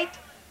right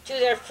to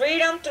their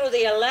freedom through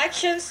the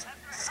elections,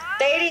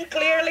 stating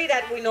clearly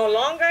that we no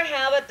longer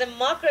have a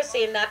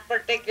democracy in that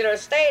particular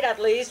state, at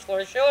least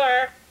for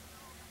sure.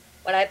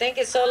 But I think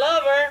it's all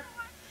over.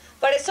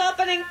 But it's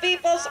opening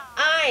people's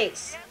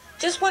eyes.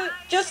 Just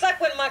like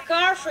when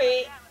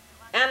McCarthy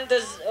and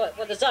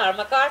the Czar,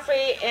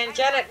 McCarthy and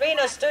Janet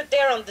Reno stood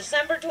there on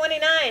December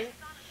 29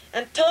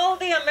 and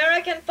told the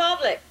American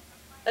public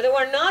that they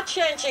were not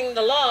changing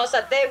the laws,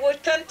 that they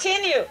would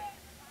continue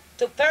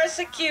to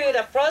persecute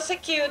and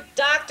prosecute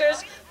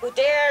doctors who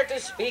dare to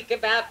speak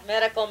about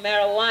medical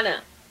marijuana,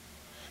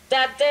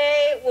 that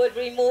they would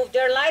remove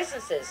their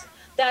licenses,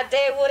 that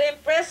they would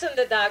imprison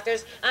the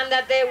doctors, and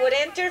that they would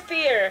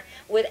interfere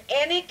with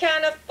any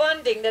kind of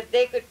funding that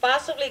they could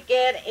possibly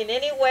get in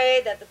any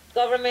way that the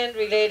government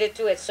related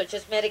to it, such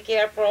as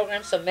Medicare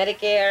programs or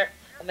Medicare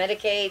or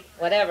Medicaid,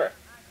 whatever.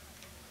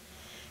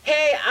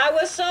 Hey, I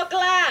was so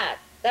glad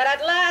that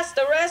at last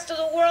the rest of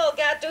the world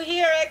got to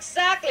hear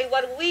exactly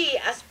what we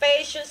as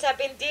patients have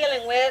been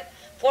dealing with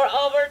for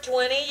over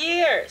 20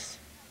 years.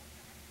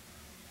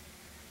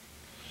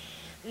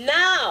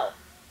 Now,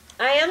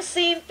 I am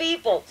seeing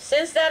people,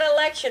 since that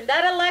election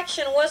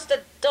was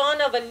the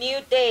dawn of a new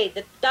day.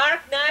 The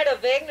dark night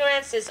of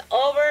ignorance is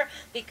over,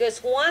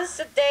 because once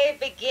the day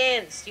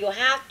begins, you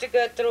have to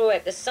go through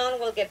it. The sun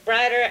will get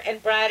brighter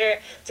and brighter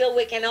till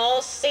we can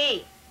all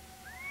see.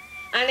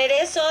 And it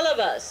is all of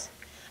us.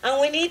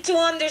 And we need to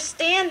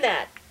understand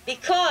that,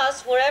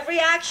 because for every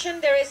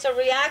action there is a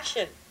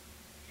reaction.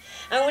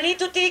 And we need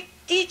to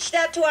teach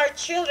that to our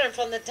children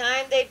from the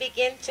time they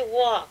begin to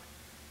walk.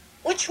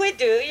 Which we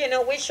do, you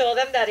know, we show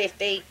them that if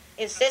they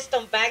insist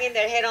on banging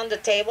their head on the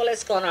table,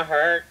 it's going to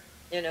hurt,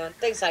 you know, and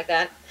things like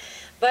that.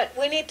 But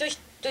we need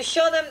to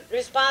show them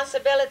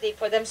responsibility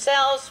for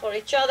themselves, for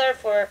each other,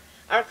 for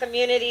our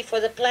community, for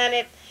the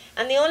planet.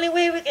 And the only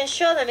way we can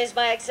show them is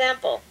by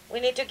example. We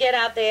need to get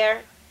out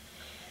there.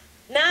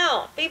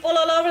 Now, people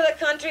all over the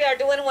country are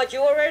doing what you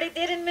already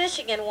did in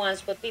Michigan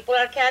once, but people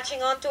are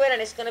catching on to it, and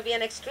it's going to be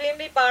an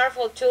extremely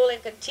powerful tool in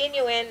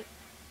continuing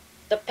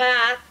the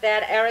path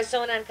that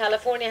Arizona and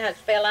California has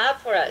spelled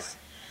out for us.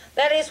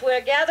 That is,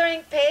 we're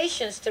gathering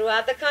patients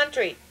throughout the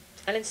country,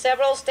 and in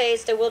several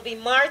states there will be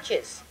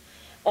marches.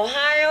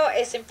 Ohio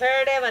is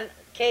imperative, and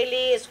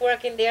Kaylee is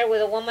working there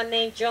with a woman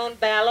named Joan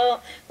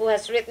Ballo, who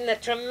has written a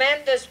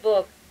tremendous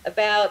book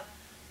about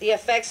the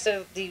effects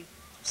of the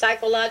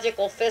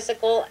psychological,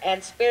 physical,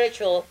 and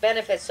spiritual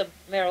benefits of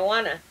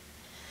marijuana.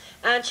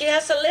 And she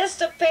has a list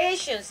of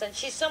patients, and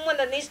she's someone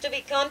that needs to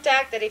be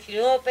contacted if you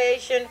know a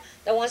patient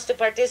that wants to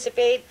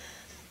participate.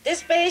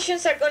 These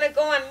patients are going to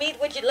go and meet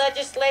with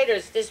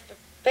legislators. These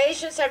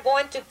patients are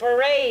going to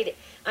parade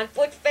and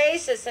put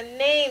faces and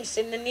names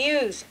in the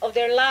news of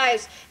their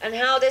lives and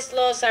how these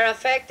laws are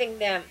affecting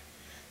them.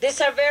 These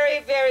are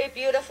very, very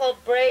beautiful,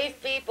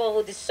 brave people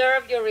who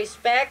deserve your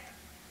respect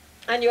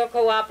and your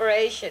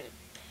cooperation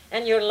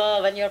and your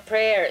love and your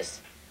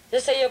prayers.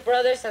 These are your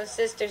brothers and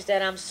sisters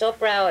that I'm so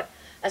proud,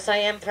 as I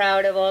am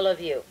proud of all of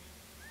you.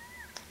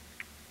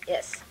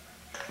 Yes.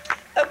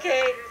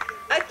 Okay,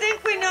 I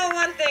think we know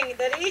one thing,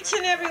 that each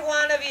and every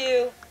one of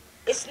you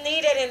is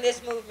needed in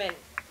this movement.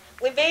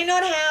 We may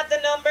not have the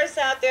numbers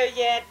out there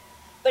yet,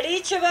 but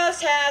each of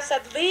us has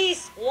at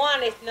least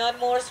one, if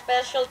not more,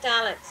 special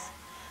talents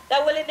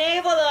that will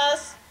enable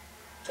us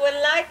to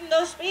enlighten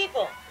those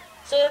people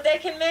so that they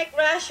can make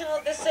rational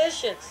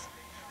decisions.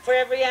 For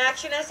every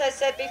action, as I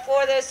said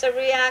before, there's a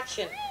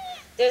reaction.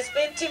 There's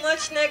been too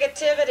much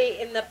negativity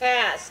in the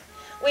past.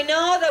 We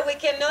know that we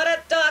cannot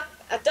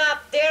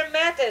adopt their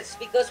methods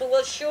because we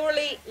will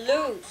surely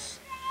lose.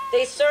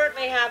 They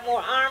certainly have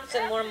more arms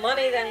and more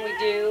money than we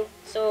do,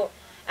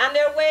 and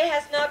their way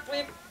has not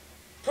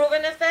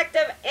proven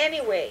effective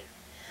anyway.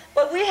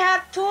 But we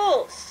have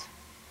tools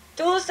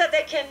that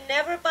they can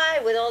never buy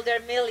with all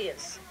their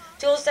millions,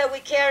 tools that we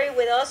carry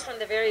with us from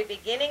the very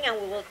beginning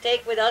and we will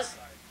take with us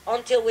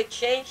until we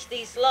change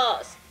these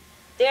laws.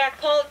 They are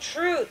called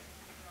truth.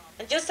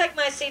 And just like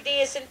my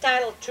CD is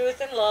entitled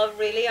Truth and Love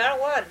Really Are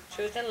One.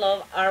 Truth and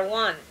love are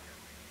one.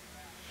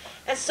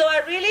 And so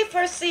I really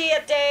foresee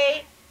a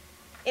day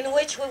in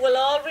which we will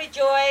all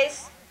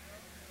rejoice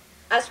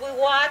as we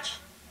watch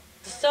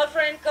the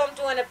suffering come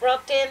to an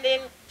abrupt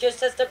ending,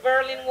 just as the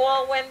Berlin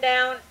Wall went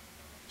down,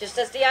 just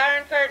as the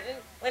Iron Curtain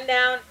went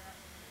down,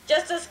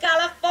 just as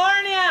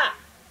California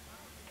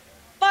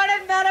put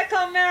medical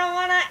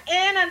marijuana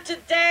in, and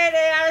today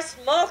they are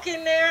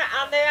smoking there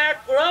and they are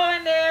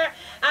growing there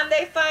and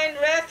they find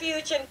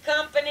refuge and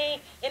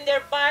company in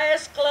their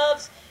buyers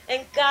clubs.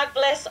 And God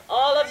bless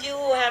all of you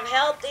who have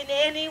helped in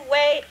any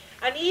way,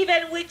 and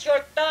even with your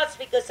thoughts,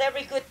 because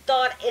every good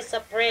thought is a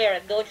prayer,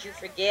 and don't you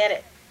forget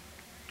it.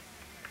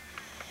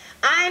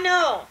 I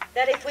know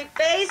that if we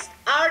base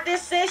our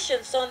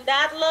decisions on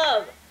that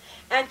love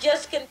and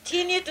just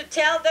continue to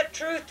tell the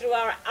truth through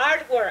our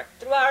artwork,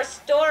 through our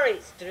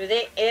stories, through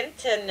the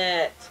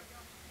internet,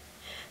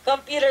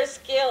 computer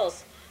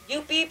skills,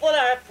 you people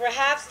are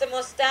perhaps the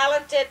most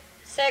talented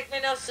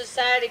segment of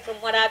society from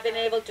what I've been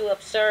able to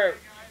observe.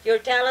 Your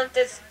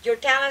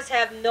talents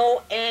have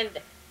no end,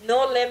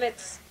 no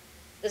limits.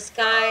 The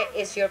sky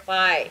is your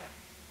pie.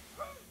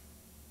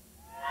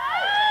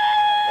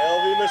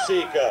 Elvie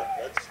Masica.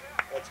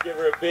 Let's give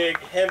her a big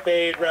hemp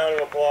aid round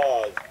of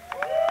applause.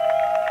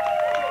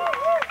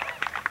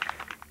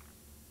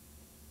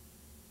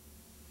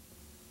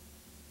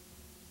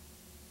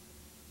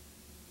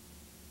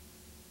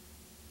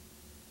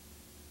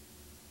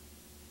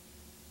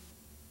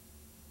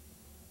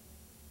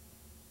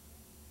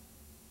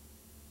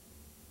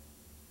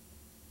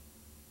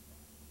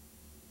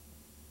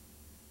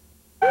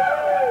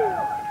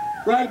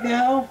 Right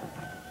now,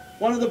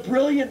 one of the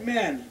brilliant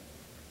men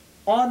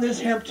on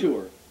this hemp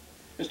tour,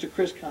 Mr.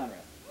 Chris Conrad.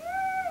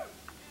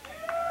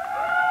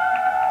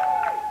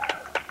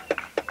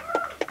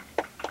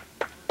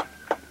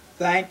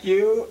 Thank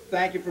you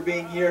for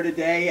being here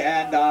today,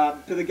 and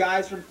to the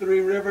guys from Three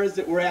Rivers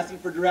that were asking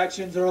for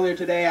directions earlier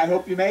today, I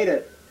hope you made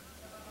it.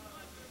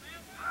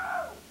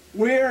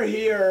 We're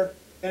here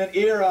in an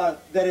era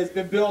that has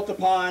been built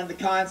upon the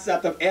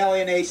concept of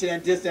alienation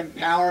and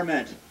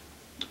disempowerment,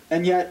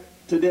 and yet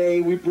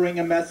today we bring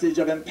a message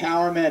of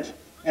empowerment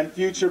and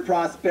future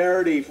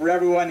prosperity for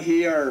everyone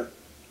here.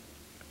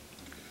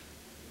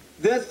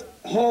 This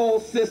whole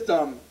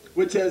system,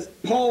 which has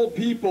pulled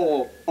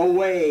people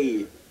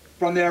away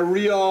from their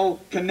real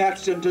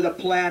connection to the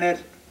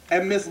planet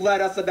and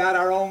misled us about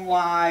our own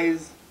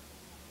lives.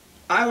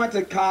 I went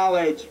to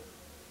college,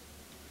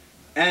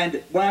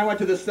 and when I went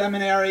to the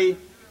seminary,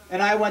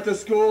 and I went to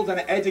schools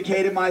and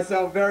educated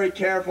myself very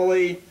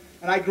carefully,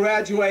 and I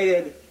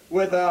graduated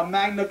with a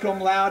magna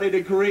cum laude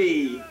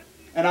degree,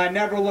 and I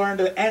never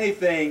learned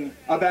anything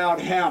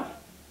about hemp.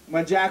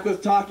 When Jack was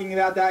talking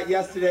about that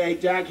yesterday,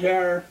 Jack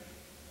Hare,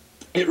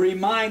 it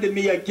reminded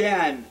me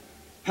again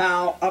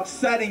how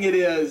upsetting it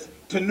is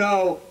to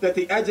know that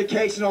the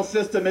educational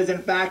system is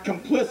in fact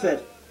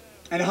complicit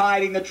in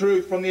hiding the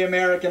truth from the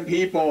American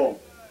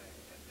people.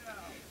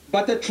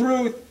 But the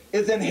truth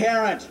is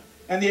inherent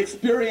and the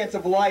experience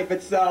of life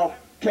itself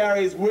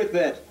carries with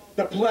it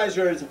the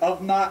pleasures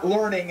of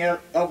learning and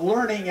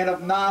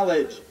of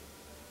knowledge.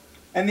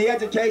 And the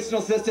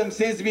educational system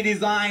seems to be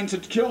designed to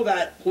kill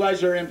that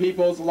pleasure in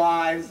people's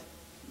lives.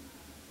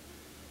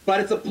 But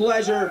it's a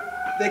pleasure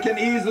that can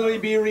easily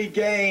be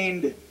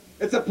regained.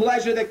 It's a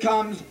pleasure that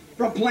comes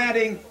from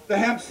planting the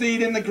hemp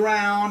seed in the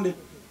ground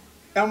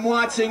and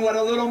watching what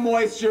a little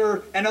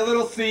moisture and a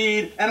little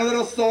seed and a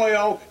little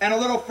soil and a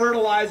little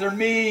fertilizer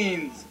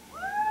means.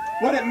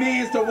 What it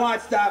means to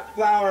watch that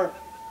flower,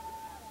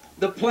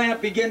 the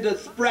plant, begin to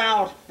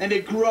sprout and to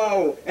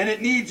grow, and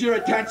it needs your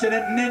attention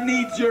and it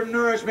needs your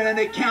nourishment, and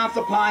it counts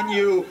upon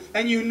you,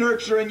 and you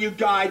nurture and you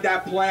guide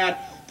that plant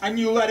and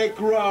you let it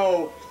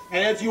grow.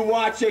 And as you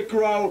watch it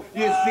grow,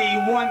 you see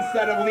one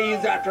set of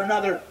leaves after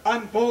another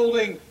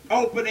unfolding,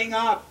 opening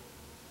up,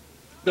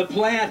 the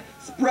plant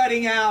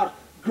spreading out,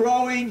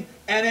 growing,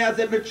 and as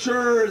it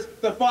matures,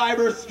 the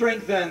fiber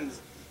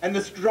strengthens, and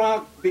the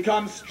trunk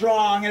becomes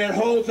strong, and it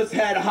holds its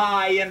head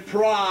high in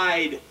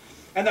pride.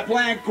 And the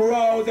plant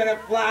grows, and it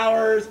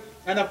flowers,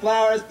 and the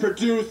flowers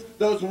produce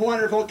those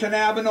wonderful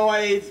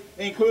cannabinoids,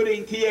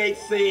 including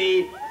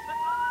THC,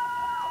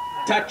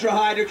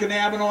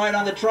 tetrahydrocannabinoid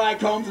on the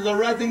trichomes of the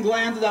resin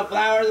glands of the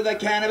flowers of the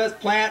cannabis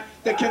plant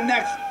that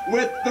connects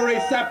with the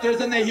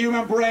receptors in the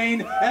human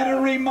brain, and it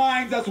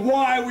reminds us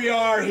why we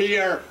are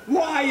here.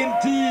 Why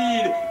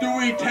indeed do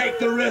we take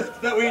the risks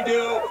that we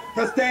do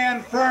to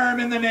stand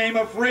firm in the name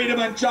of freedom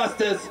and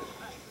justice?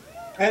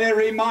 And it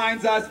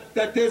reminds us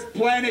that this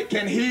planet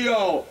can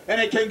heal and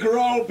it can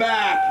grow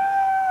back.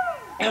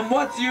 And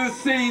once you've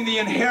seen the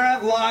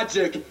inherent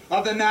logic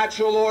of the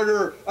natural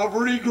order of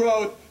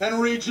regrowth and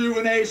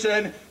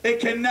rejuvenation, it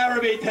can never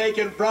be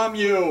taken from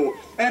you.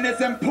 And it's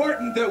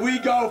important that we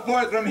go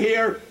forth from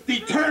here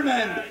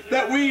determined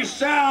that we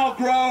shall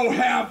grow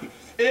hemp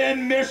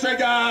in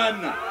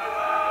Michigan.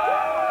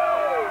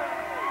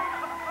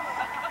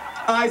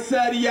 I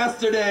said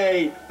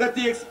yesterday that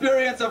the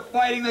experience of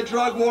fighting the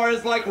drug war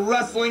is like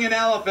wrestling an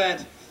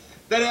elephant.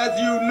 That as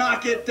you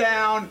knock it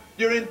down,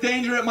 you're in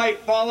danger it might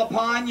fall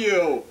upon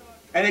you.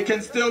 And it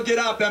can still get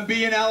up and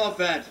be an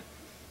elephant.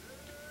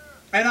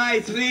 And I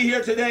see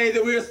here today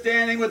that we are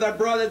standing with our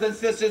brothers and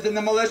sisters in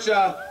the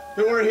militia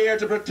who are here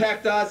to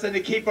protect us and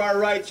to keep our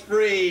rights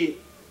free.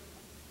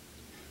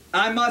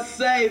 I must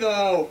say,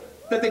 though,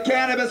 that the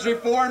cannabis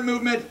reform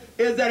movement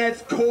is at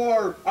its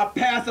core a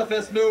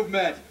pacifist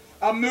movement.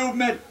 A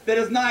movement that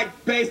is not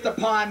based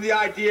upon the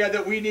idea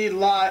that we need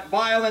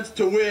violence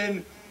to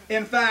win.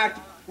 In fact,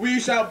 we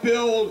shall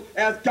build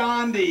as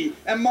Gandhi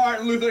and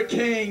Martin Luther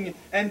King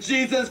and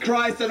Jesus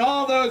Christ and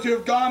all those who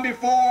have gone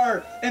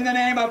before in the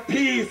name of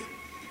peace.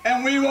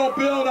 And we will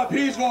build a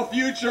peaceful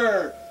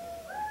future.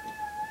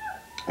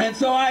 And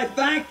so I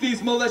thank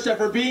these militia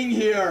for being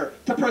here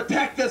to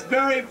protect this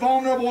very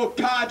vulnerable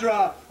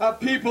cadre of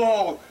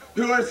people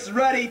who are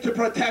ready to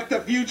protect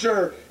the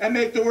future and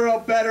make the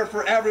world better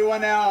for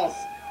everyone else.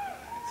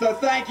 So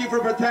thank you for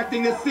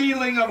protecting the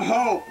seedling of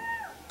hope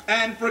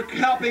and for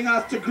helping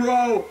us to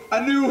grow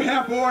a new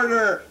hemp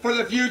order for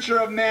the future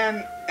of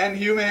man and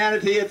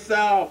humanity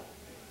itself.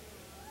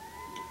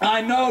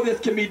 I know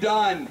this can be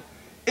done.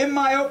 In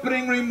my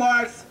opening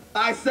remarks,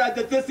 I said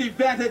that this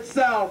event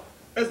itself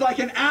is like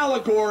an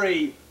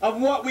allegory of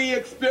what we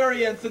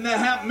experience in the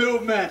hemp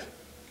movement.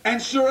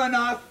 And sure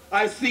enough,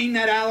 I've seen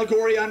that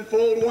allegory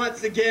unfold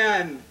once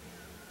again.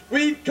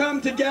 We've come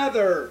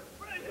together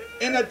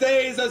in the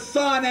days of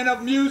sun and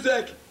of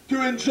music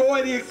to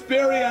enjoy the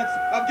experience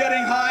of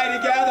getting high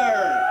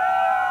together.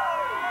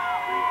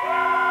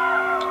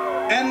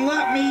 And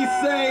let me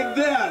say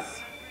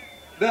this,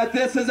 that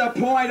this is a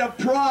point of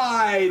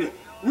pride.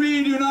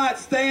 We do not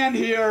stand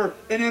here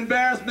in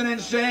embarrassment and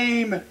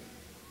shame,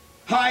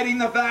 hiding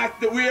the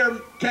fact that we are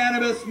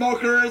cannabis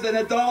smokers and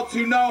adults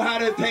who know how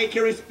to take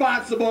a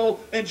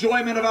responsible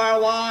enjoyment of our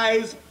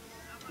lives.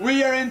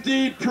 We are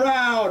indeed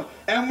proud,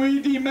 and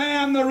we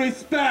demand the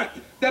respect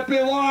that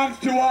belongs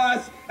to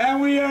us, and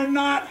we are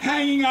not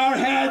hanging our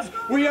heads,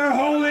 we are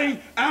holding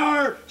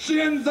our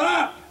shins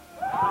up.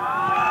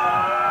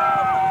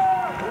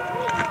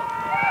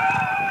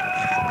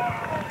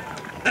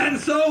 And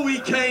so we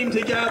came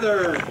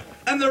together,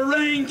 and the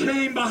rain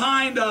came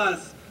behind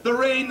us, the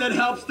rain that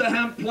helps the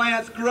hemp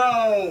plants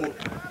grow.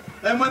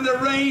 And when the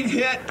rain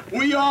hit,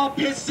 we all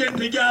pitched in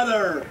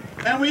together,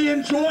 and we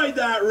enjoyed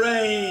that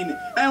rain,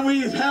 and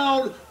we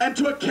held and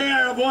took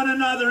care of one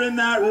another in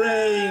that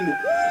rain,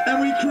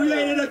 and we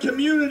created a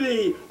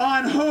community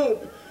on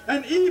hope.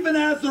 And even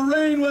as the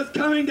rain was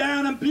coming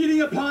down and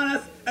beating upon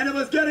us, and it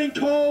was getting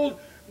cold,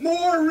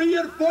 more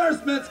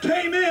reinforcements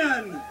came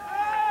in.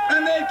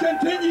 And they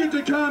continue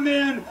to come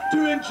in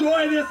to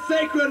enjoy this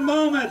sacred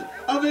moment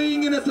of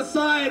being in a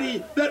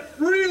society that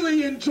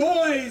freely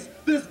enjoys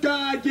this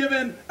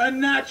God-given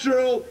and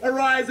natural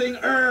arising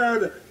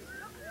herb.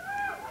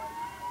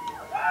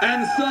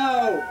 And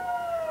so,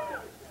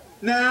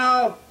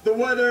 now the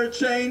weather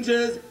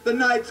changes, the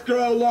nights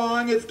grow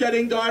long, it's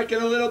getting dark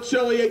and a little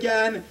chilly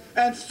again,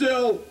 and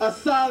still a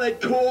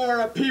solid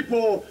core of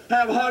people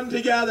have hung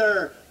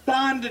together,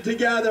 bonded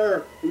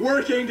together,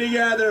 working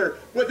together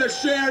with a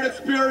shared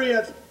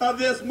experience of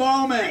this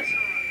moment.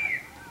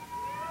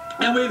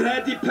 And we've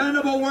had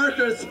dependable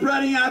workers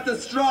spreading out the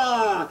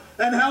straw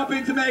and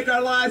helping to make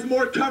our lives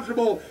more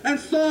comfortable and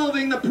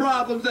solving the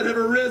problems that have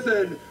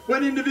arisen.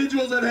 When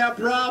individuals have had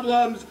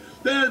problems,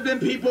 there's been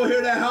people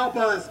here to help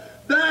us.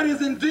 That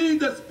is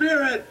indeed the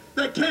spirit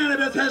that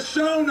cannabis has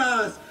shown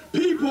us.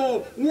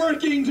 People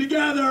working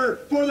together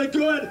for the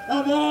good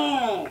of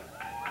all.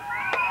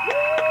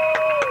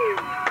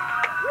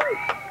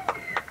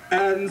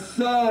 And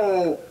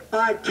so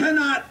I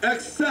cannot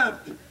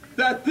accept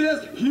that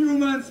this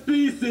human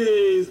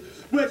species,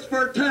 which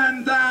for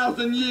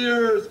 10,000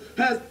 years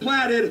has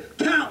planted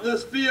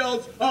countless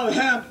fields of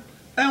hemp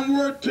and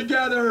worked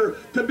together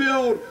to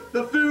build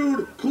the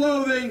food,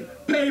 clothing,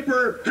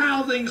 paper,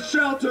 housing,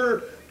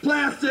 shelter,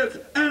 plastics,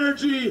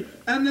 energy,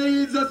 and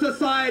needs of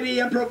society,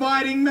 and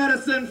providing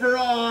medicine for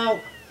all,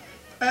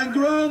 and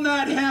grown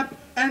that hemp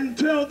and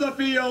tilled the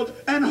field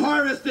and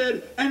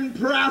harvested and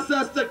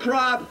processed the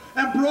crop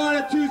and brought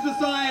it to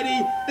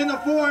society in the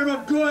form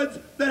of goods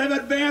that have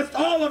advanced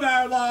all of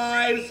our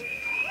lives.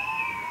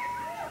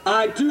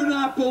 I do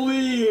not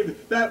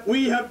believe that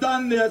we have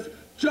done this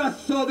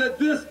just so that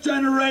this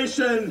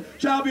generation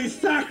shall be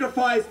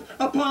sacrificed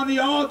upon the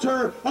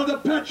altar of the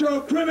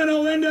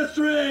petrocriminal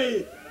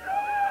industry.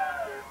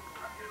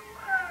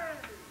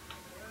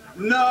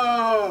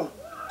 No,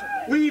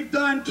 we've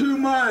done too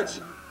much.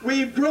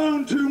 We've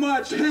grown too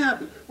much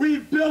hemp.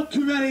 We've built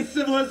too many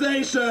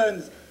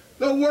civilizations.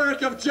 The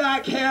work of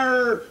Jack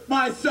Harrer,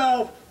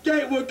 myself,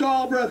 Gatewood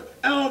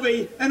Galbraith,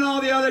 Elvie, and all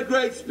the other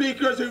great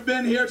speakers who've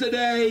been here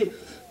today.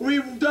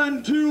 We've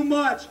done too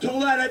much to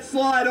let it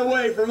slide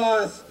away from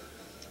us.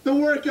 The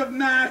work of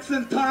Max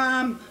and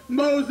Tom,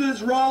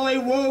 Moses,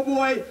 Rollie,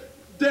 Woboy,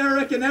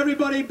 Derek, and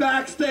everybody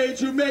backstage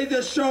who made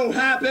this show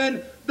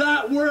happen,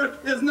 that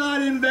work is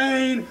not in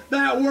vain.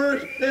 That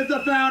work is the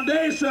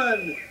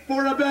foundation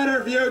for a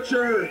better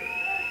future.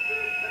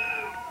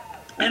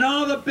 And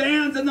all the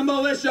bands in the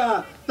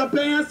militia, the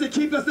bands to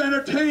keep us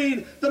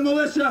entertained, the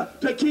militia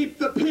to keep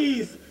the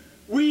peace.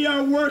 We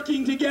are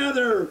working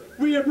together.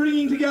 We are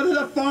bringing together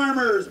the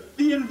farmers,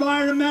 the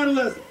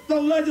environmentalists, the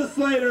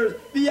legislators,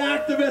 the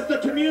activists, the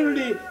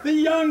community, the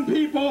young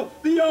people,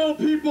 the old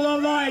people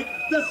alike,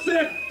 the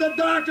sick, the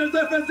doctors,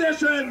 the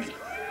physicians.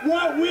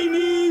 What we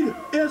need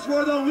is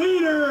for the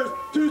leaders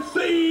to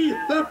see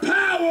the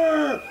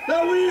power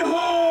that we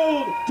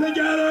hold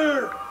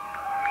together.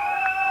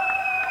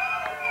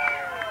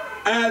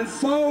 And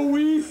so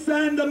we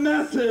send a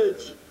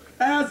message,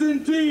 as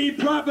indeed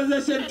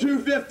Proposition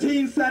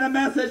 215 sent a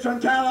message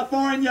from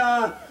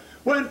California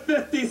when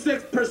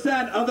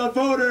 56% of the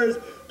voters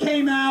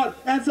came out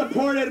and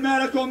supported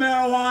medical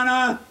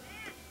marijuana.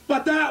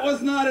 But that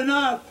was not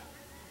enough.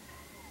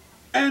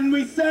 And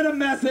we sent a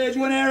message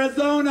when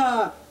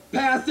Arizona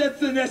passed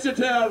its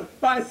initiative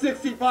by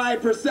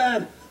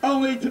 65%,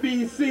 only to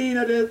be seen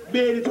as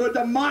being to a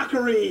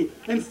democracy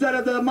instead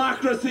of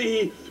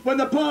democracy, when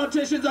the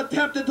politicians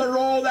attempted to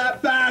roll that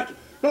back,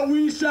 but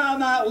we shall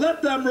not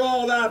let them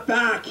roll that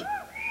back.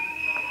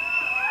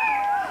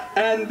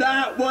 And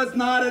that was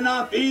not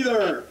enough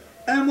either.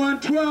 And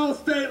when 12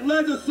 state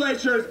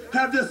legislatures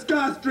have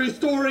discussed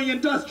restoring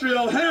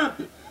industrial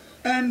hemp,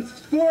 and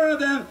 4 of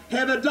them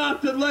have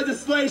adopted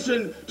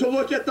legislation to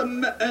look at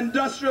the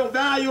industrial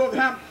value of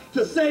hemp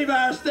to save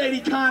our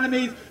state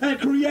economies and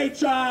create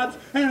jobs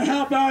and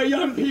help our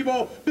young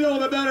people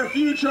build a better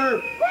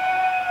future.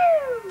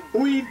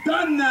 We've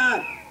done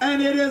that,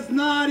 and it is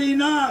not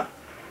enough.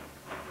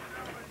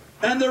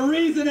 And the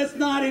reason it's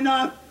not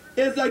enough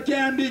is,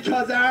 again,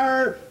 because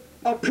our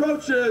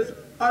approaches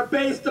are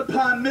based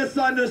upon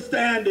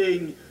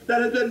misunderstanding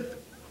that has been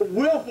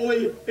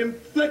willfully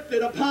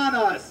inflicted upon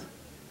us.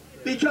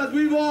 Because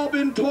we've all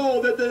been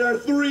told that there are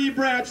 3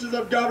 branches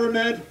of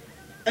government,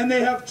 and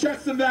they have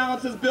checks and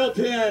balances built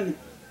in.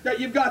 That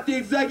you've got the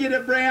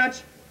executive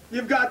branch,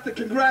 you've got the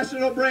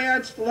congressional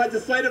branch, the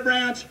legislative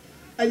branch,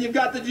 and you've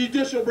got the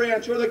judicial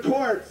branch, or the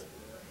courts.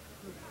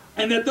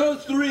 And that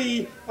those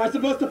 3 are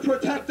supposed to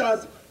protect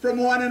us from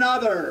one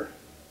another.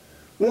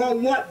 Well,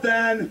 what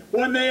then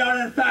when they are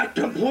in fact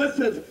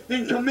complicit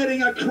in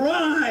committing a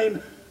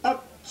crime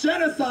of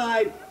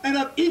genocide and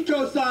of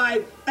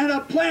ecocide and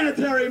of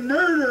planetary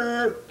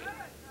murder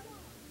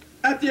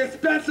at the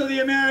expense of the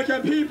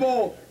American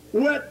people?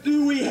 What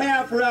do we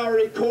have for our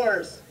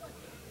recourse?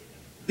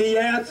 The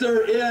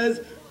answer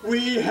is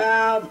we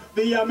have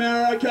the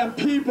American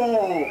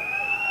people.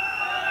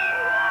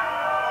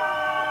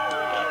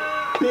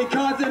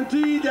 Because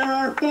indeed there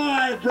are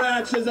 5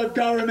 branches of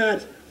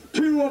government,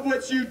 2 of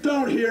which you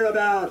don't hear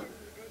about.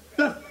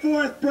 The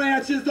 4th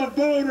branch is the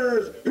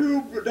voters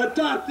who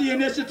adopt the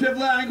initiative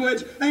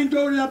language and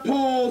go to the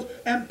polls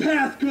and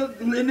pass good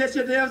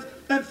initiatives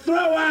and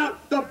throw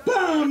out the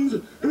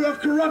bums who have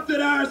corrupted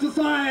our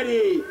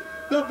society.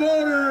 The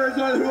voters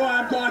are who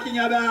I'm talking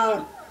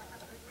about.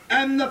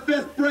 And the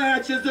 5th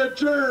branch is the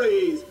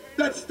juries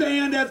that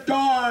stand as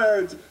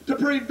guards to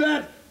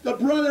prevent the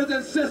brothers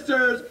and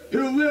sisters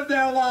who live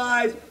their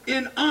lives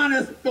in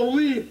honest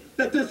belief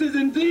that this is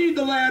indeed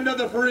the land of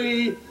the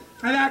free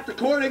and act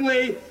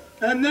accordingly,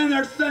 and then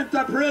they're sent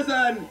to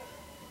prison.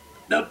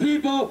 The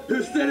people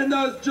who sit in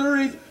those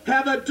juries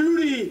have a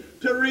duty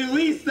to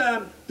release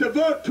them, to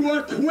vote to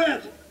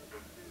acquit.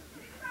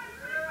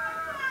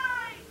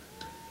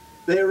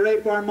 They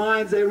rape our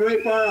minds, they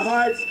rape our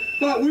hearts,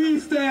 but we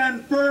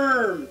stand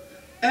firm.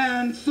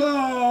 And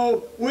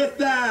so, with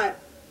that,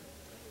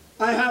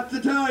 I have to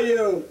tell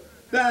you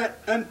that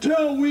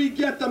until we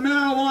get the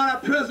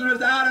marijuana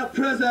prisoners out of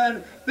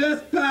prison,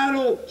 this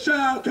battle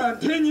shall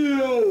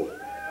continue.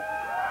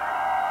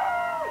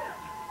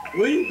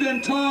 We've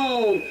been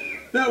told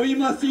that we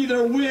must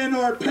either win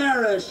or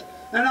perish,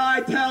 and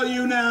I tell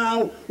you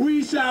now,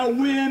 we shall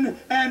win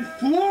and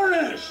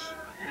flourish.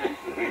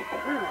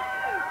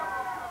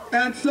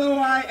 And so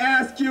I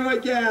ask you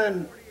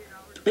again,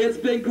 it's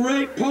been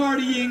great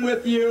partying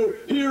with you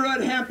here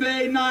at Hemp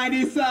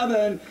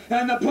 97,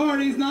 and the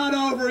party's not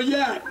over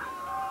yet.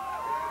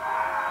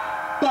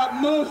 But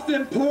most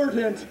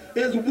important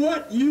is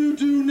what you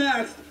do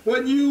next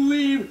when you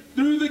leave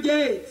through the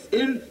gates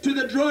into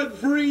the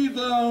drug-free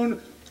zone,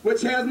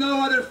 which has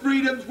no other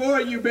freedoms for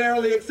you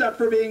barely except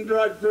for being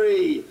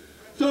drug-free.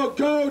 So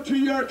go to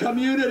your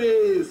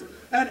communities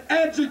and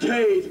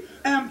educate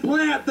and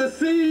plant the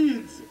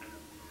seeds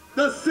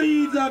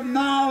of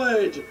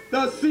knowledge,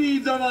 the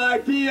seeds of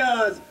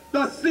ideas,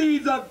 the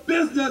seeds of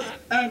business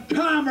and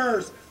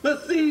commerce, the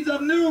seeds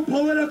of new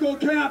political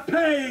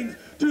campaigns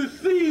to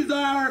seize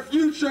our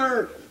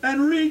future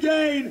and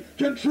regain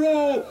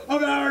control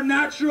of our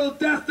natural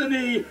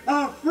destiny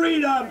of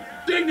freedom,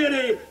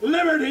 dignity,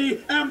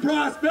 liberty, and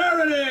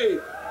prosperity.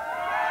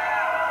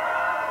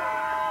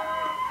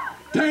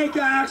 Take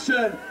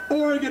action,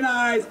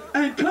 organize,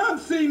 and come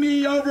see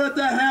me over at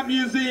the Hemp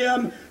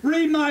Museum.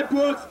 Read my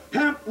books,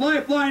 Hemp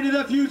Lifeline to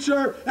the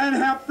Future and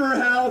Hemp for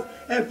Health.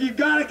 If you've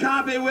got a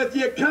copy with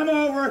you, come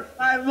over.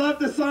 I'd love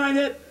to sign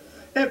it.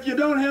 If you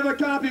don't have a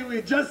copy,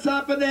 we just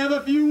happen to have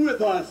a few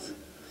with us.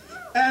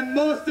 And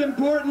most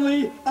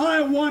importantly,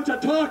 I want to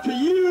talk to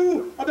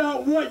you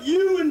about what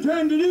you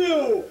intend to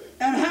do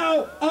and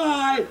how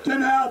I can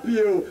help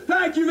you.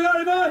 Thank you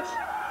very much.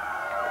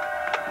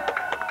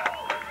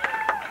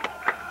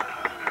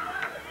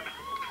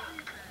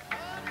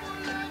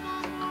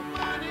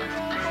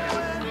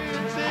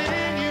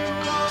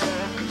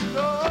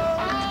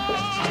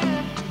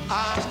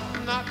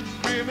 I'm not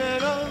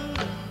criminal.